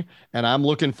Herring, and I'm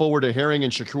looking forward to Herring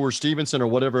and Shakur Stevenson or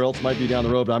whatever else might be down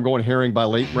the road. But I'm going Herring by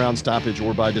late round stoppage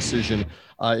or by decision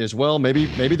as well. Maybe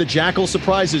the Jackal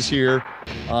surprises here.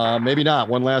 Maybe not.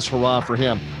 One last hurrah for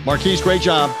him. Marquise, great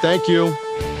job. Thank you.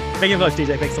 Thank you very much,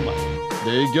 TJ. Thanks so much.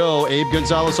 There you go. Abe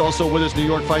Gonzalez also with us,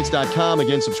 NewYorkFights.com.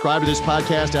 Again, subscribe to this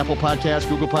podcast, Apple Podcasts,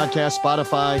 Google Podcasts,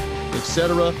 Spotify,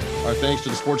 etc. Our thanks to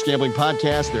the Sports Gambling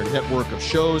Podcast, their network of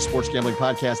shows,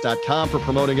 sportsgamblingpodcast.com for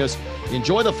promoting us.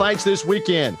 Enjoy the fights this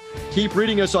weekend. Keep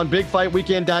reading us on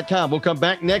BigFightWeekend.com. We'll come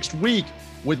back next week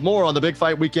with more on the Big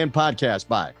Fight Weekend podcast.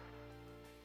 Bye.